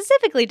 But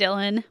specifically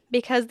Dylan,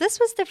 because this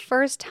was the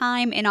first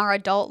time in our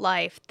adult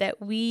life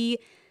that we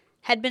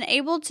had been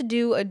able to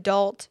do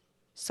adult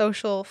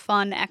social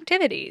fun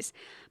activities.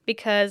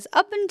 Because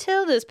up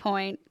until this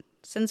point,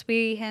 since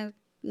we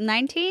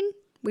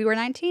were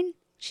 19,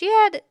 she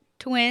had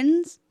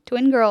twin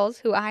girls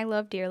who I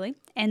love dearly,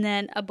 and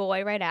then a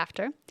boy right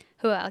after,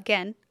 who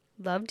again,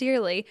 love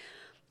dearly.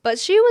 But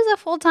she was a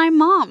full-time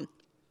mom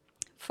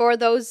for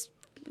those,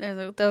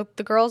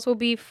 the girls will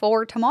be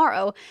 4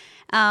 tomorrow.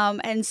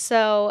 And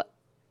so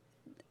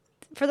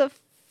for the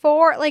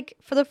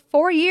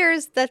 4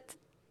 years that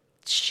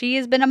she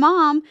has been a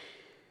mom,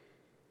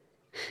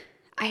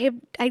 I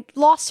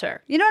lost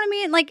her. You know what I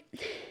mean? Like,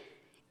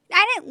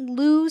 I didn't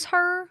lose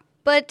her,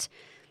 but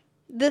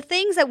the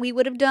things that we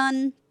would have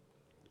done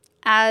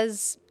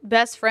as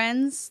best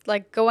friends,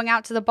 like going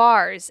out to the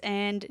bars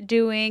and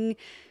doing,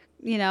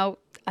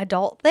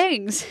 adult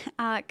things,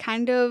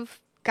 kind of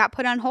got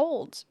put on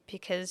hold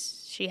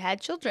because she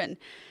had children.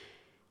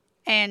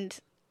 And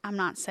I'm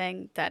not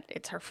saying that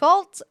it's her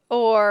fault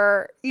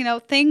or,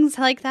 things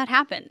like that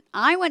happen.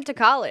 I went to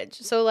college.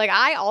 So,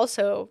 I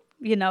also,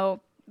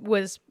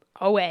 was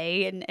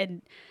away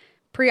and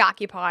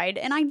preoccupied.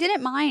 And I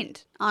didn't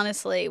mind,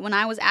 honestly. When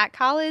I was at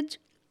college,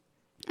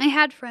 I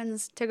had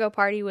friends to go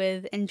party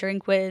with and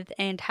drink with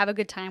and have a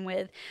good time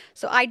with.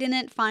 So I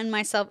didn't find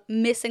myself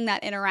missing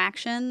that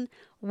interaction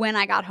when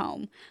I got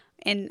home.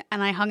 And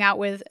I hung out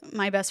with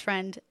my best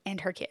friend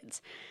and her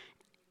kids.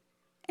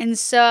 And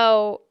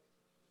so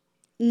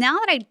now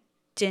that I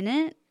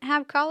didn't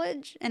have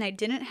college and I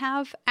didn't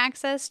have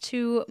access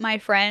to my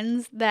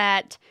friends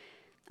that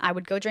I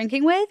would go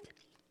drinking with,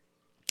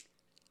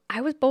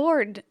 I was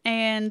bored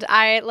and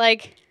I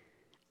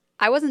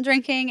wasn't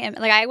drinking and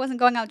I wasn't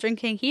going out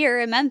drinking here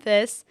in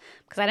Memphis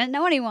because I didn't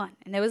know anyone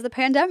and it was the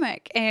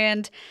pandemic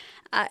and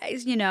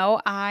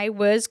I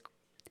was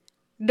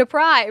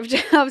deprived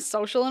of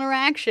social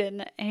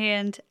interaction.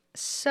 And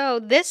so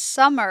this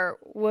summer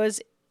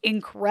was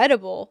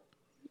incredible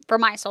for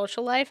my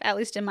social life, at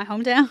least in my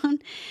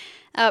hometown,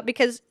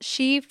 because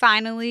she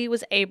finally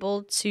was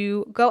able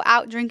to go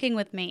out drinking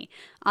with me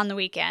on the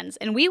weekends.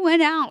 And we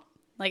went out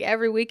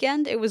every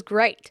weekend. It was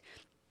great.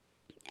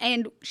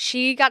 And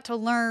she got to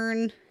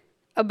learn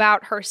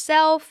about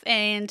herself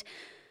and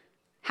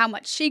how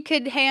much she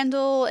could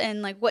handle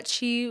and what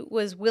she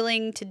was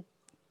willing to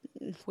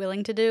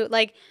do,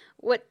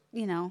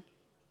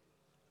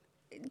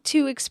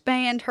 to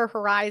expand her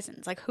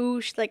horizons,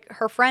 who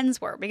her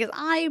friends were, because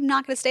I'm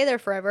not going to stay there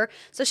forever.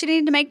 So she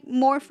needed to make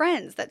more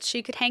friends that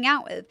she could hang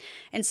out with.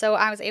 And so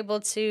I was able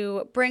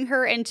to bring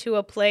her into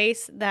a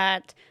place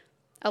that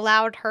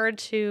allowed her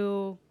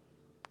to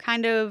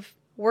kind of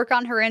work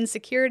on her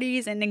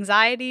insecurities and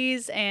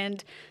anxieties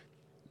and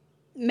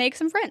make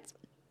some friends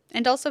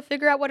and also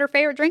figure out what her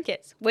favorite drink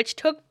is, which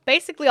took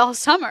basically all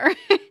summer.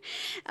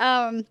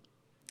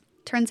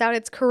 Turns out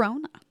it's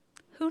Corona.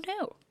 Who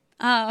knew?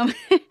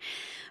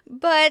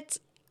 But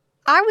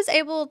I was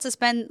able to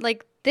spend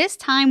this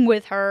time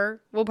with her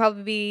will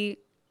probably be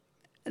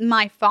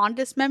my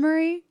fondest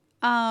memory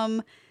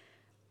of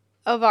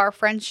our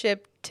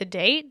friendship to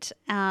date.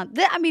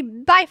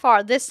 By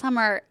far, this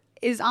summer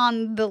is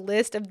on the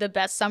list of the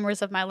best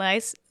summers of my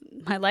life.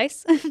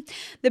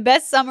 The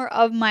best summer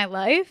of my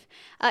life,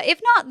 if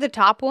not the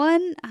top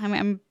one.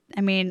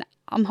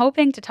 I'm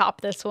hoping to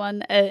top this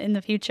one in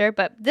the future,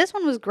 but this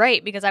one was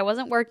great because I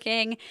wasn't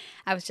working.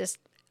 I was just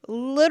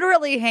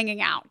literally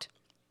hanging out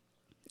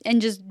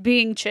and just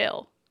being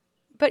chill.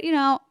 But,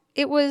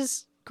 it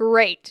was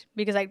great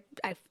because I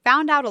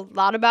found out a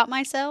lot about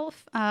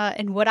myself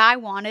and what I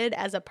wanted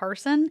as a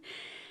person.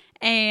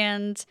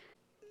 And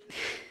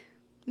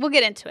we'll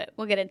get into it.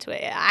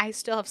 I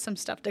still have some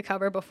stuff to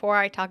cover before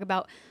I talk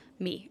about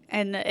me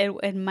and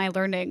my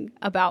learning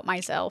about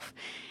myself.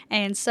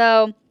 And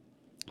so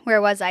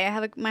where was I? I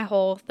have my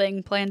whole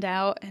thing planned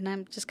out and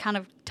I'm just kind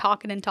of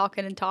talking. And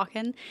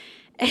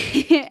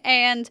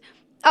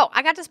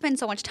I got to spend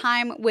so much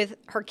time with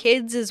her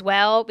kids as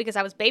well because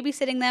I was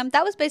babysitting them.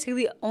 That was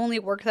basically the only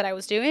work that I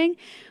was doing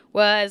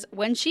was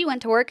when she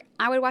went to work,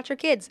 I would watch her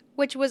kids,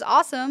 which was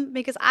awesome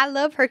because I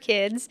love her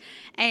kids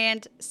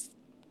and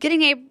I'm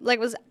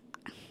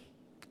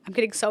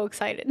getting so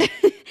excited.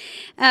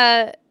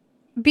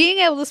 being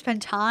able to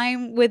spend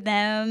time with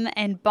them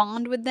and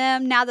bond with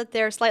them now that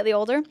they're slightly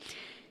older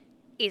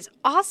is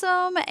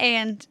awesome.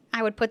 And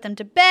I would put them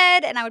to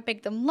bed and I would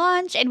make them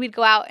lunch and we'd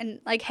go out and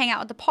like hang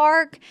out at the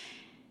park.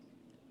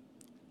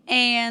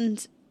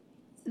 And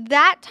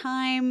that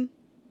time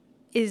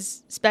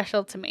is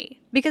special to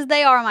me because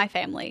they are my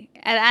family.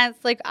 And as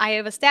like I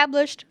have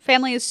established,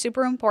 family is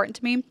super important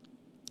to me.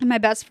 And my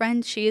best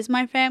friend, she is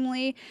my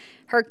family.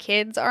 Her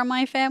kids are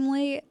my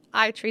family.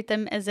 I treat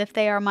them as if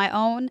they are my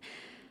own.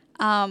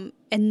 And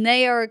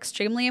they are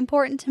extremely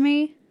important to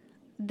me.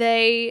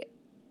 They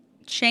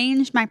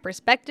changed my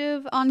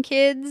perspective on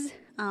kids.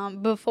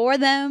 Before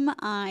them,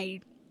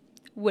 I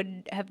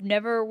would have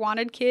never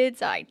wanted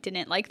kids. I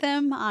didn't like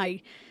them.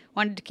 I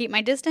wanted to keep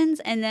my distance.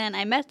 And then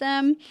I met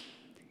them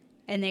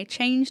and they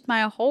changed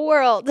my whole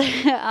world.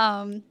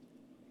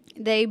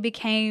 They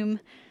became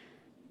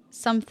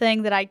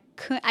something that I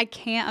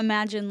can't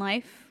imagine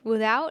life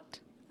without.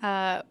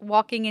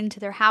 Walking into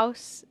their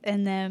house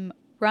and them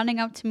running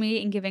up to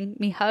me and giving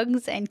me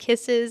hugs and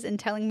kisses and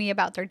telling me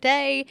about their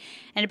day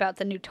and about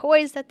the new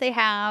toys that they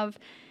have.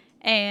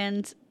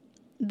 And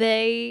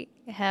they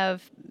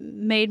have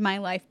made my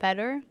life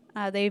better.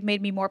 They've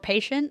made me more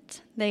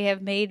patient. They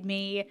have made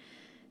me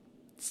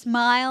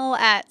smile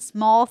at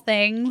small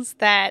things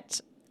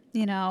that,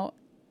 you know,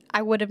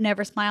 I would have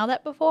never smiled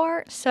at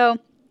before. So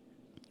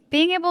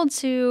being able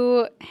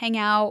to hang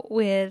out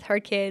with her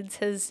kids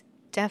has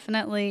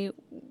definitely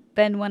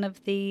been one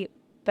of the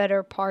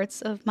better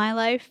parts of my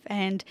life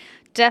and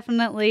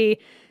definitely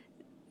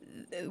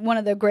one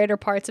of the greater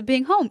parts of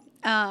being home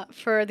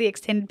for the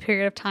extended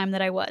period of time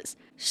that I was.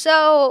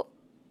 So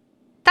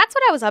that's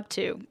what I was up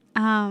to.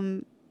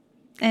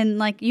 And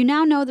like, you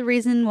now know the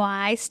reason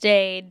why I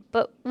stayed,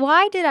 but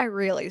why did I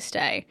really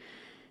stay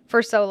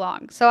for so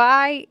long? So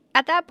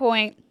at that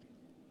point,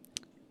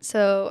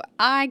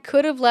 I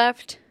could have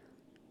left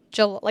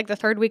like the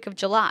third week of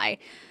July,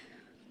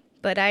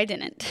 but I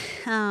didn't.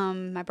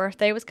 My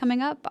birthday was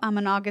coming up. I'm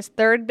an August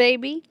 3rd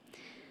baby.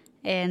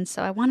 And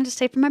so I wanted to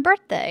stay for my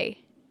birthday.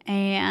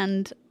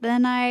 And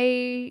then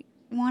I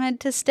wanted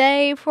to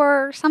stay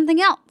for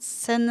something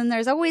else. And then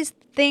there's always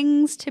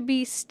things to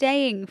be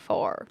staying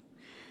for,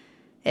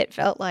 it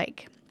felt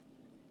like.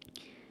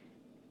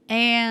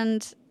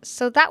 And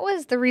so that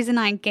was the reason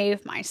I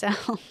gave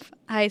myself.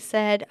 I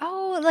said,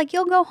 oh, like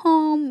you'll go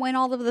home when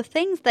all of the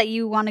things that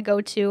you want to go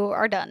to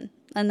are done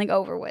and like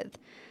over with.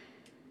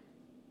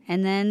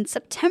 And then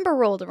September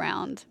rolled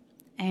around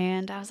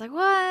and I was like,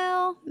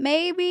 well,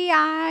 maybe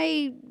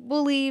I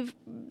will leave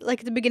like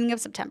at the beginning of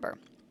September.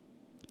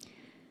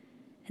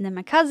 And then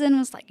my cousin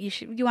was like,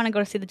 you want to go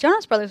to see the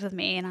Jonas Brothers with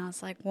me? And I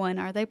was like, when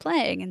are they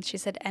playing? And she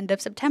said, end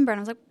of September. And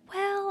I was like,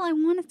 well, I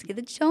want to see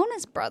the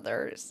Jonas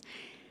Brothers.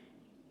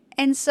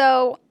 And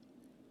so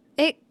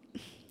it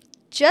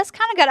just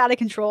kind of got out of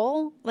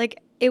control.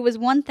 Like it was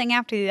one thing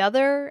after the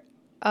other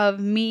of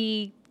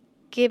me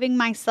giving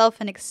myself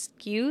an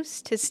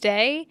excuse to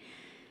stay.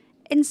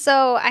 And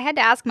so I had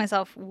to ask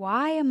myself,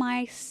 why am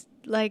I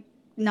like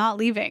not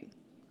leaving?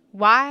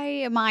 Why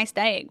am I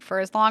staying for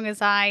as long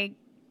as I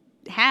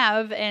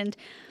have? And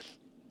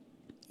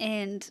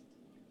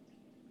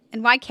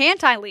why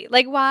can't I leave?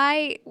 Like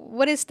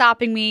what is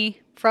stopping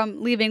me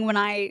from leaving when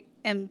I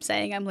am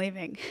saying I'm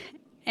leaving?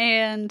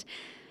 And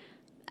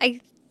I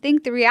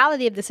think the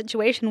reality of the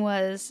situation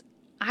was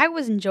I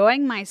was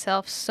enjoying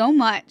myself so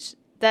much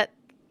that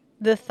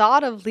the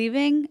thought of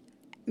leaving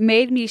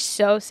made me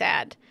so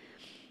sad.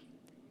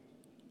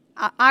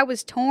 I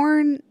was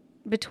torn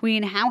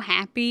between how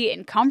happy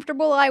and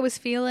comfortable I was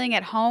feeling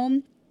at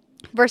home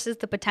versus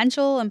the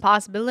potential and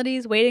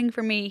possibilities waiting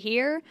for me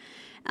here,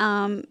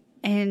 and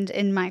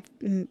in my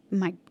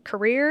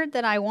career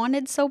that I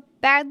wanted so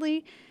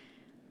badly.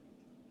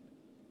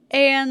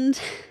 And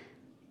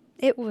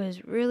it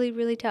was really,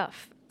 really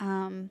tough.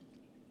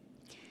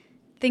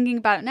 Thinking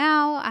about it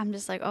now, I'm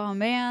just like, oh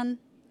man,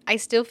 I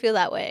still feel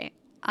that way.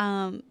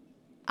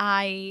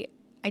 I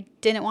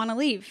didn't want to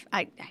leave.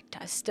 I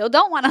still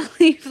don't want to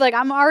leave. Like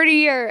I'm already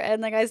here,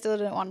 and like I still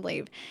didn't want to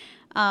leave.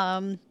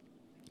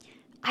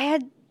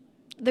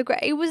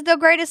 It was the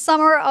greatest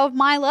summer of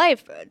my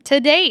life to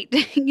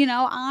date. You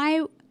know,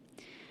 I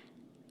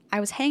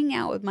was hanging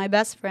out with my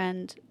best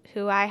friend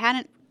who I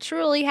hadn't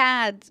truly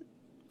had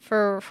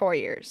for 4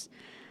 years.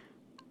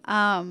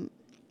 I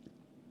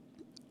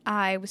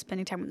was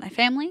spending time with my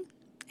family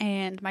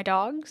and my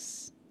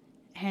dogs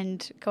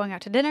and going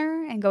out to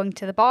dinner and going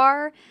to the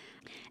bar.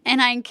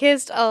 And I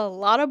kissed a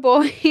lot of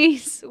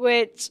boys,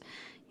 which,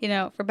 you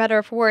know, for better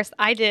or for worse,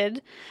 I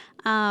did.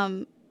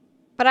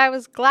 But I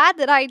was glad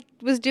that I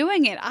was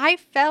doing it. I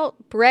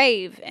felt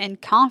brave and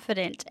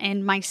confident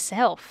and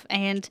myself.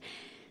 And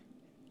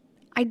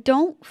I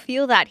don't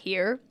feel that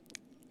here.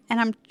 And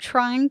I'm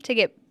trying to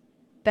get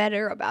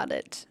better about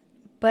it.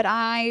 But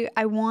I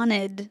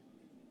wanted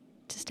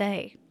to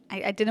stay.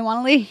 I didn't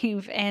want to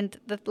leave. And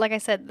like I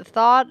said, the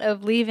thought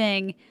of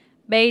leaving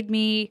made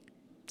me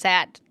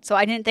sad. So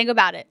I didn't think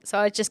about it. So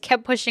I just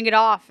kept pushing it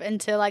off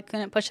until I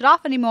couldn't push it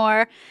off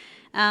anymore.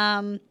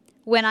 When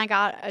I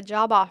got a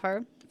job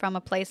offer from a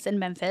place in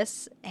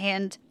Memphis,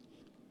 and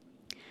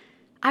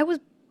I was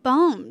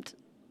bummed.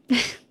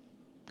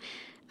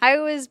 I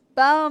was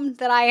bummed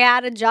that I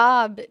had a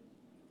job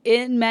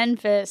in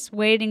Memphis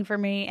waiting for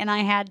me and I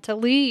had to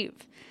leave.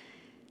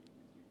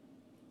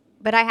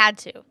 But I had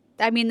to.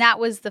 I mean, that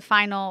was the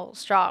final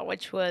straw,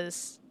 which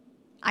was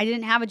I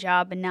didn't have a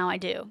job and now I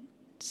do.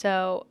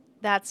 So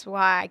that's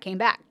why I came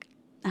back.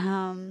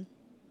 And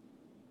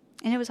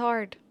it was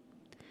hard.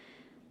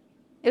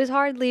 It was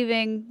hard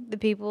leaving the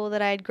people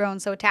that I had grown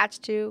so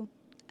attached to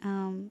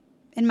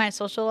in my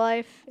social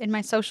life, in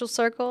my social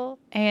circle,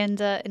 and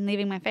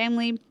leaving my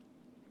family.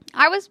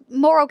 I was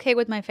more okay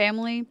with my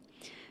family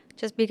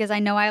just because I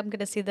know I'm going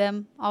to see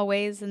them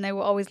always and they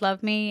will always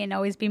love me and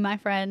always be my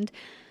friend.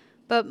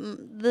 But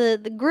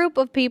the group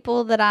of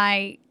people that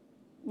I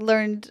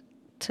learned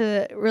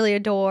to really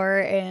adore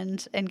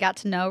and got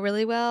to know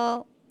really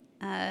well,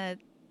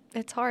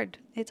 it's hard.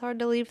 It's hard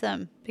to leave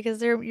them because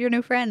they're your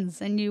new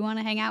friends and you want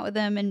to hang out with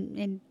them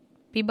and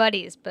be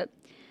buddies. But,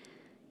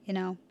 you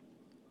know,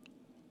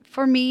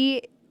 for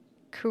me,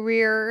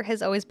 career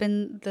has always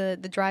been the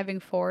driving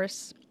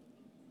force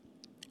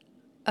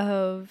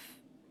of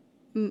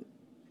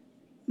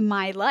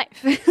my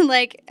life.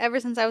 Like, ever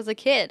since I was a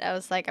kid, I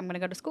was like, I'm going to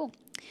go to school.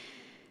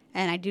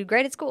 And I do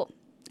great at school.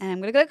 And I'm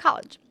going to go to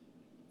college.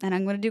 And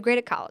I'm going to do great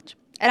at college.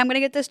 And I'm going to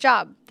get this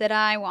job that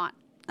I want.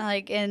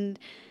 Like, and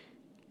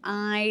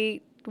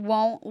I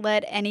won't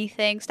let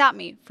anything stop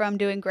me from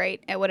doing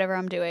great at whatever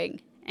I'm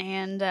doing.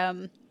 And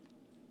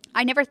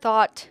I never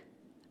thought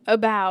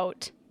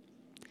about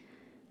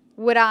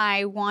what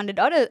I wanted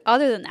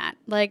other than that.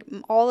 Like,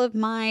 all of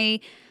my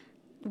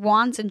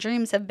wants and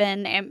dreams have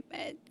been,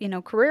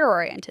 career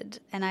oriented.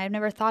 And I've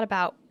never thought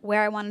about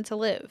where I wanted to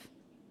live.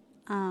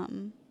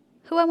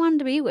 Who I wanted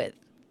to be with.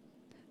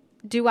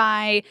 Do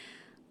I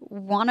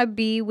want to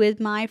be with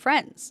my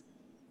friends?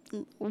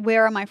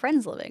 Where are my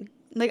friends living?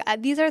 Like,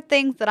 these are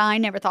things that I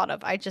never thought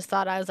of. I just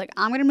thought I was like,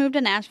 I'm going to move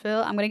to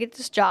Nashville. I'm going to get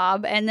this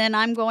job. And then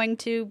I'm going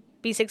to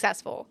be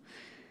successful.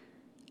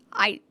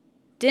 I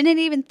didn't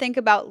even think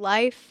about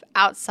life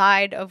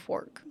outside of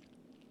work.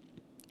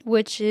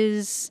 Which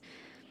is,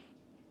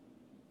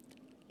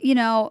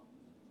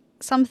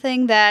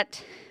 something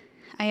that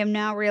I am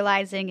now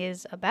realizing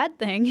is a bad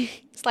thing.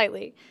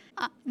 Slightly.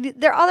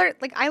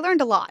 I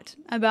learned a lot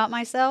about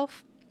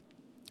myself.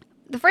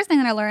 The first thing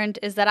that I learned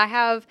is that I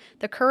have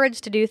the courage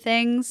to do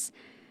things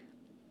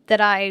that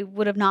I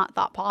would have not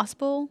thought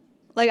possible.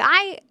 Like,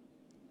 I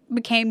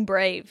became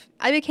brave.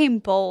 I became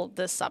bold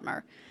this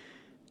summer.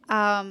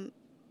 And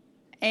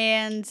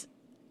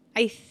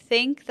I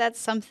think that's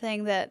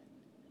something that,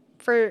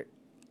 for,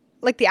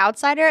 like, the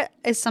outsider,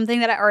 is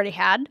something that I already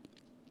had.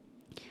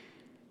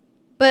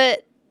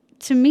 But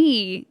to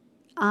me,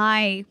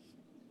 I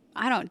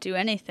don't do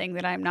anything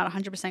that I'm not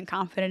 100%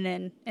 confident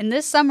in. And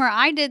this summer,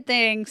 I did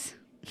things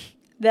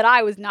that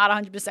I was not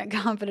 100%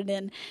 confident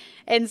in.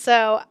 And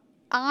so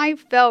I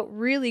felt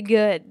really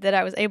good that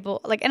I was able,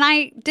 and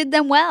I did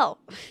them well.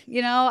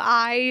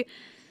 I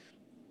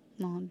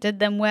did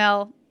them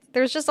well.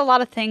 There's just a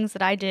lot of things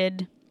that I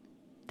did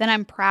that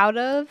I'm proud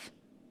of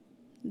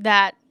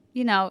that,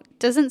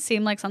 doesn't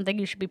seem like something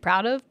you should be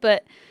proud of,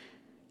 but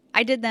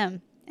I did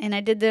them. And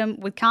I did them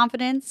with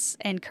confidence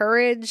and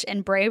courage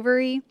and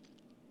bravery.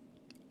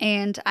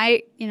 And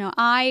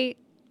I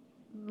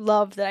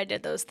love that I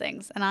did those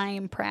things, and I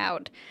am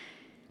proud.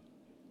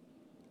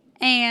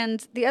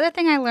 And the other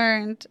thing I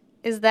learned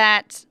is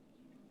that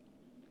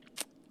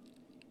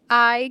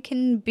I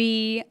can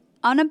be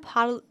I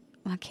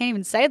can't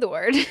even say the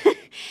word,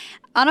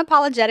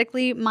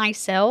 unapologetically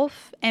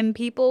myself, and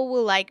people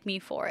will like me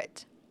for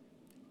it.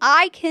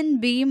 I can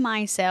be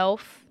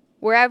myself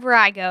wherever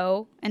I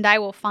go, and I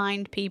will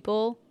find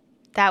people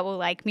that will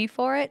like me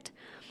for it.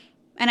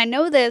 And I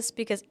know this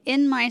because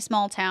in my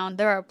small town,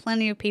 there are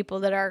plenty of people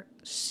that are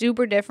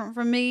super different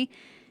from me,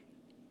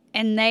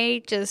 and they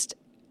just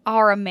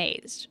are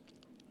amazed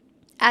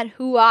at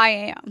who I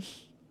am.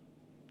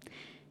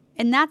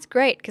 And that's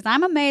great because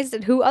I'm amazed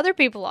at who other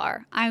people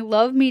are. I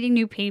love meeting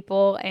new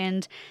people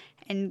and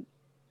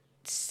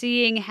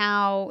seeing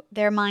how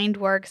their mind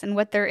works and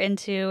what they're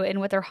into and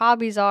what their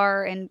hobbies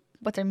are and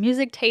what their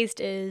music taste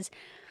is.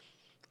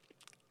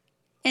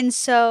 And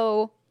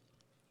so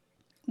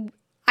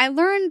I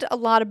learned a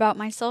lot about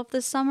myself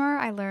this summer.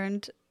 I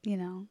learned,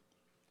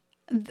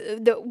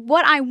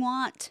 what I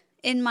want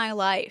in my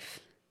life.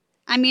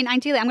 I mean,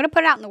 ideally, I'm going to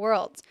put it out in the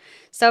world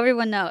so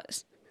everyone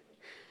knows.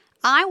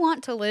 I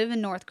want to live in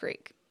North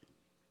Creek.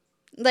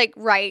 Like,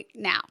 right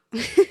now.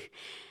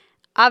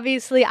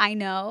 Obviously, I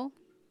know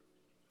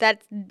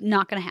that's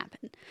not going to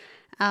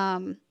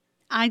happen.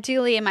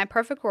 Ideally, in my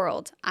perfect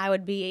world, I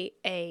would be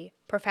a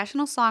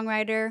professional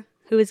songwriter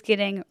who is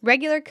getting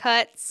regular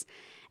cuts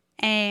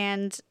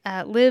and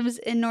lives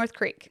in North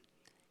Creek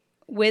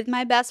with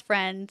my best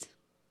friend,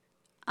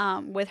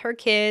 with her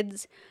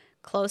kids,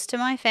 close to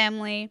my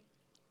family,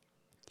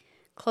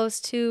 close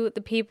to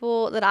the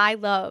people that I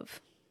love,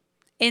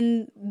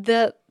 in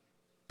the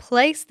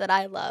place that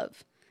I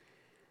love.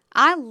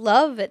 I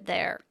love it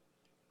there.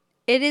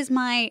 It is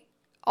my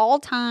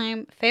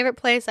all-time favorite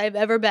place I've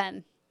ever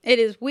been. It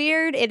is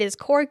weird. It is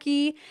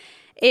quirky.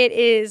 It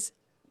is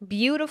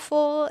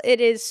beautiful.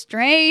 It is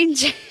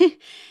strange. It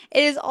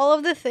is all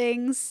of the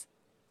things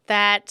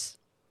that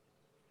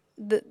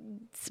the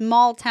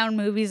small town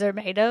movies are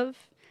made of.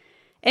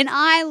 And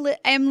I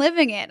am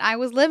living it. I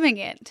was living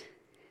it.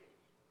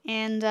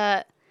 And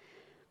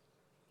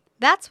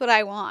that's what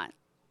I want.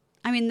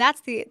 I mean,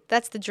 that's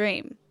the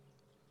dream.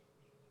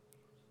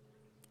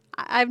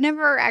 I've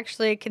never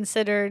actually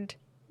considered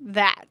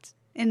that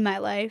in my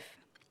life.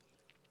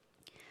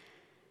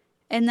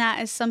 And that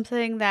is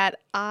something that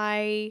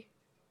I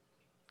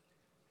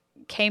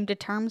came to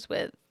terms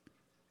with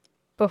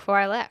before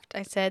I left.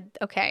 I said,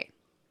 okay,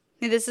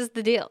 this is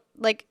the deal.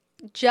 Like,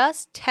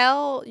 just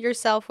tell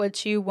yourself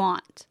what you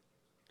want.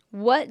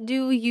 What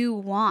do you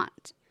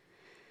want?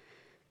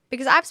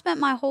 Because I've spent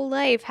my whole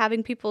life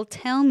having people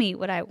tell me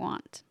what I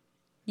want.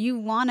 You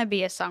want to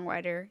be a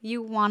songwriter.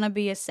 You want to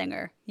be a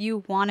singer.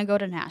 You want to go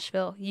to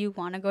Nashville. You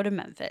want to go to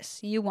Memphis.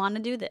 You want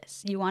to do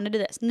this. You want to do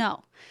this.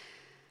 No.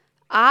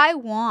 I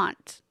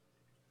want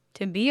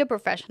to be a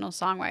professional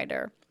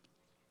songwriter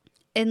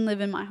and live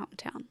in my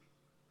hometown.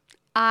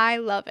 I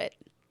love it.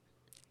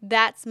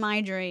 That's my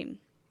dream.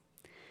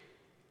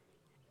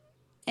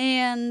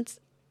 And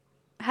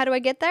how do I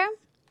get there?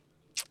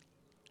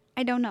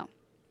 I don't know.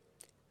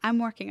 I'm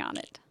working on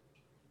it.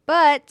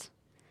 But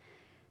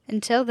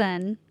until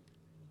then,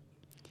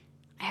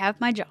 I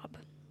have my job.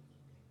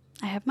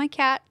 I have my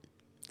cat,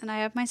 and I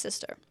have my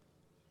sister.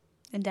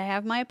 And I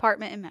have my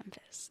apartment in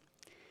Memphis.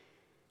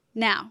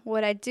 Now,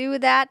 what I do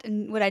with that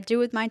and what I do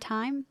with my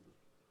time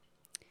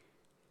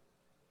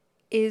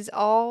is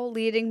all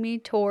leading me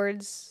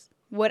towards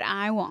what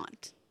I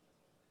want.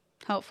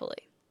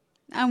 Hopefully.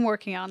 I'm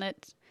working on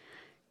it.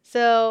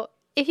 So,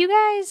 if you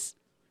guys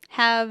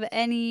have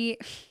any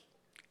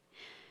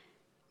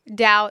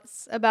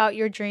doubts about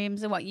your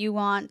dreams and what you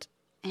want,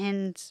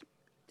 and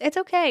it's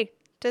okay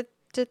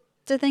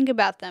to think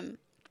about them.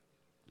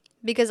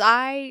 Because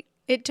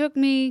it took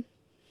me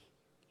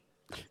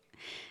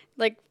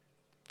like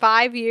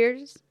 5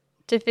 years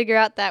to figure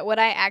out that what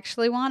I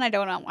actually want, I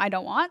don't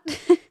want.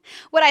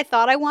 What I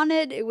thought I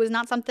wanted, it was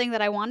not something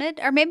that I wanted.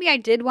 Or maybe I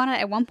did want it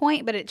at one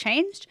point, but it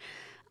changed.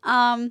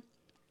 Yeah,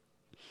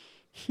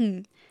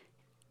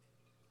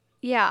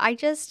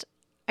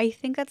 I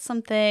think that's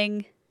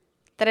something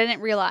that I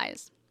didn't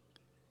realize.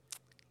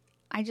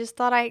 I just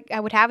thought I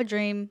would have a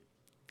dream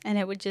and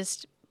it would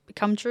just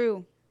become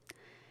true.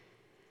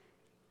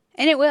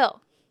 And it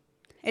will.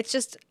 It's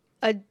just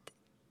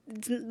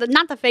it's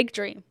not the fake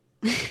dream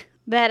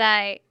that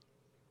I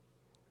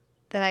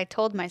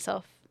told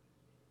myself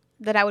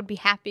that I would be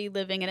happy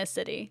living in a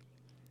city.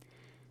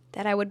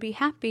 That I would be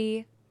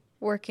happy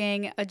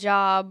working a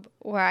job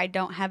where I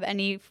don't have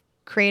any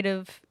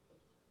creative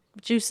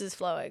juices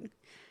flowing.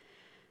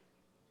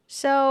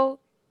 So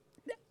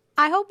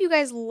I hope you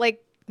guys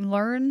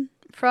learn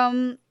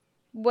from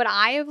what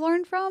I have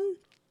learned from.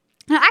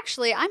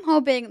 Actually, I'm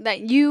hoping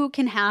that you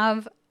can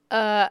have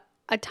a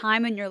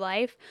time in your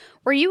life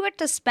where you get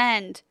to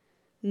spend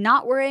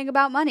not worrying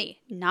about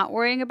money, not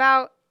worrying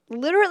about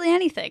literally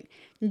anything,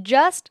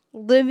 just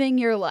living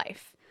your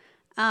life.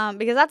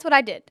 Because that's what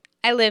I did.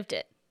 I lived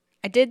it.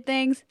 I did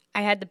things.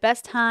 I had the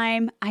best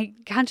time. I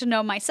got to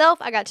know myself.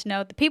 I got to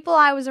know the people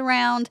I was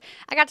around.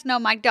 I got to know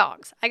my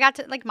dogs.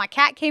 My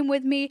cat came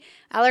with me.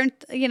 I learned,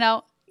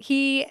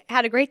 he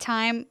had a great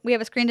time. We have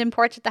a screened-in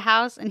porch at the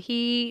house, and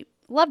he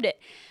loved it.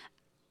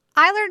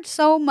 I learned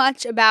so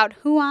much about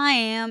who I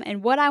am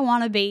and what I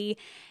want to be,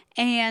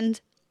 and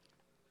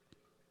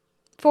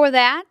for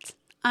that,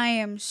 I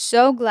am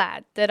so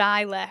glad that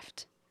I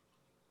left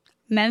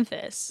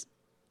Memphis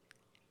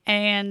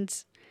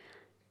and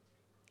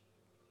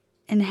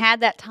had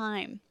that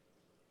time.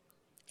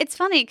 It's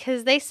funny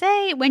because they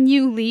say when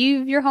you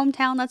leave your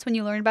hometown, that's when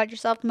you learn about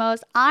yourself the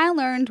most. I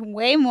learned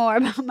way more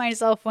about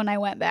myself when I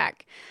went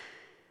back.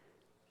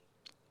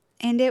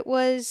 And it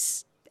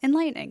was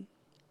enlightening.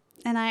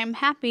 And I am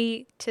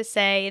happy to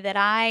say that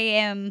I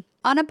am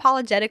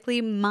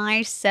unapologetically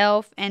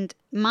myself and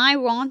my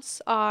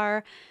wants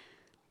are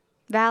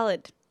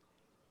valid.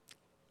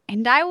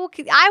 And I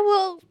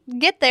will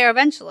get there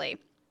eventually.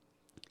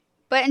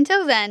 But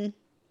until then,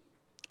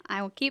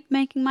 I will keep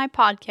making my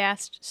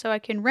podcast so I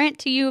can rant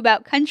to you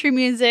about country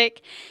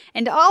music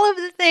and all of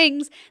the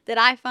things that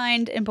I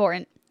find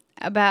important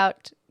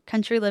about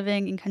country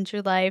living and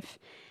country life.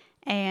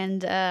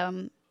 And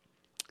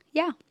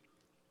yeah.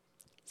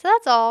 So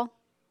that's all.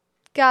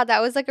 God,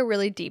 that was like a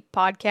really deep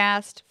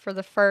podcast for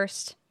the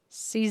first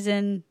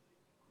season.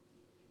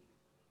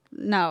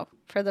 No,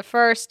 for the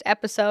first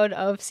episode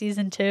of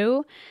season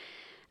 2.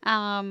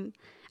 I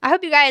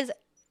hope you guys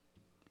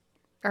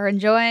are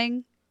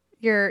enjoying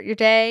your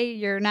day,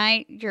 your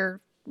night,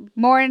 your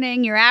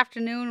morning, your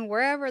afternoon,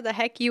 wherever the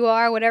heck you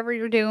are, whatever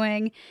you're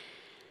doing.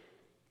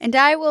 And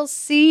I will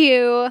see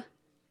you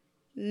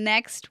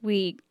next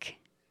week.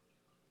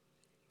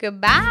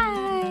 Goodbye.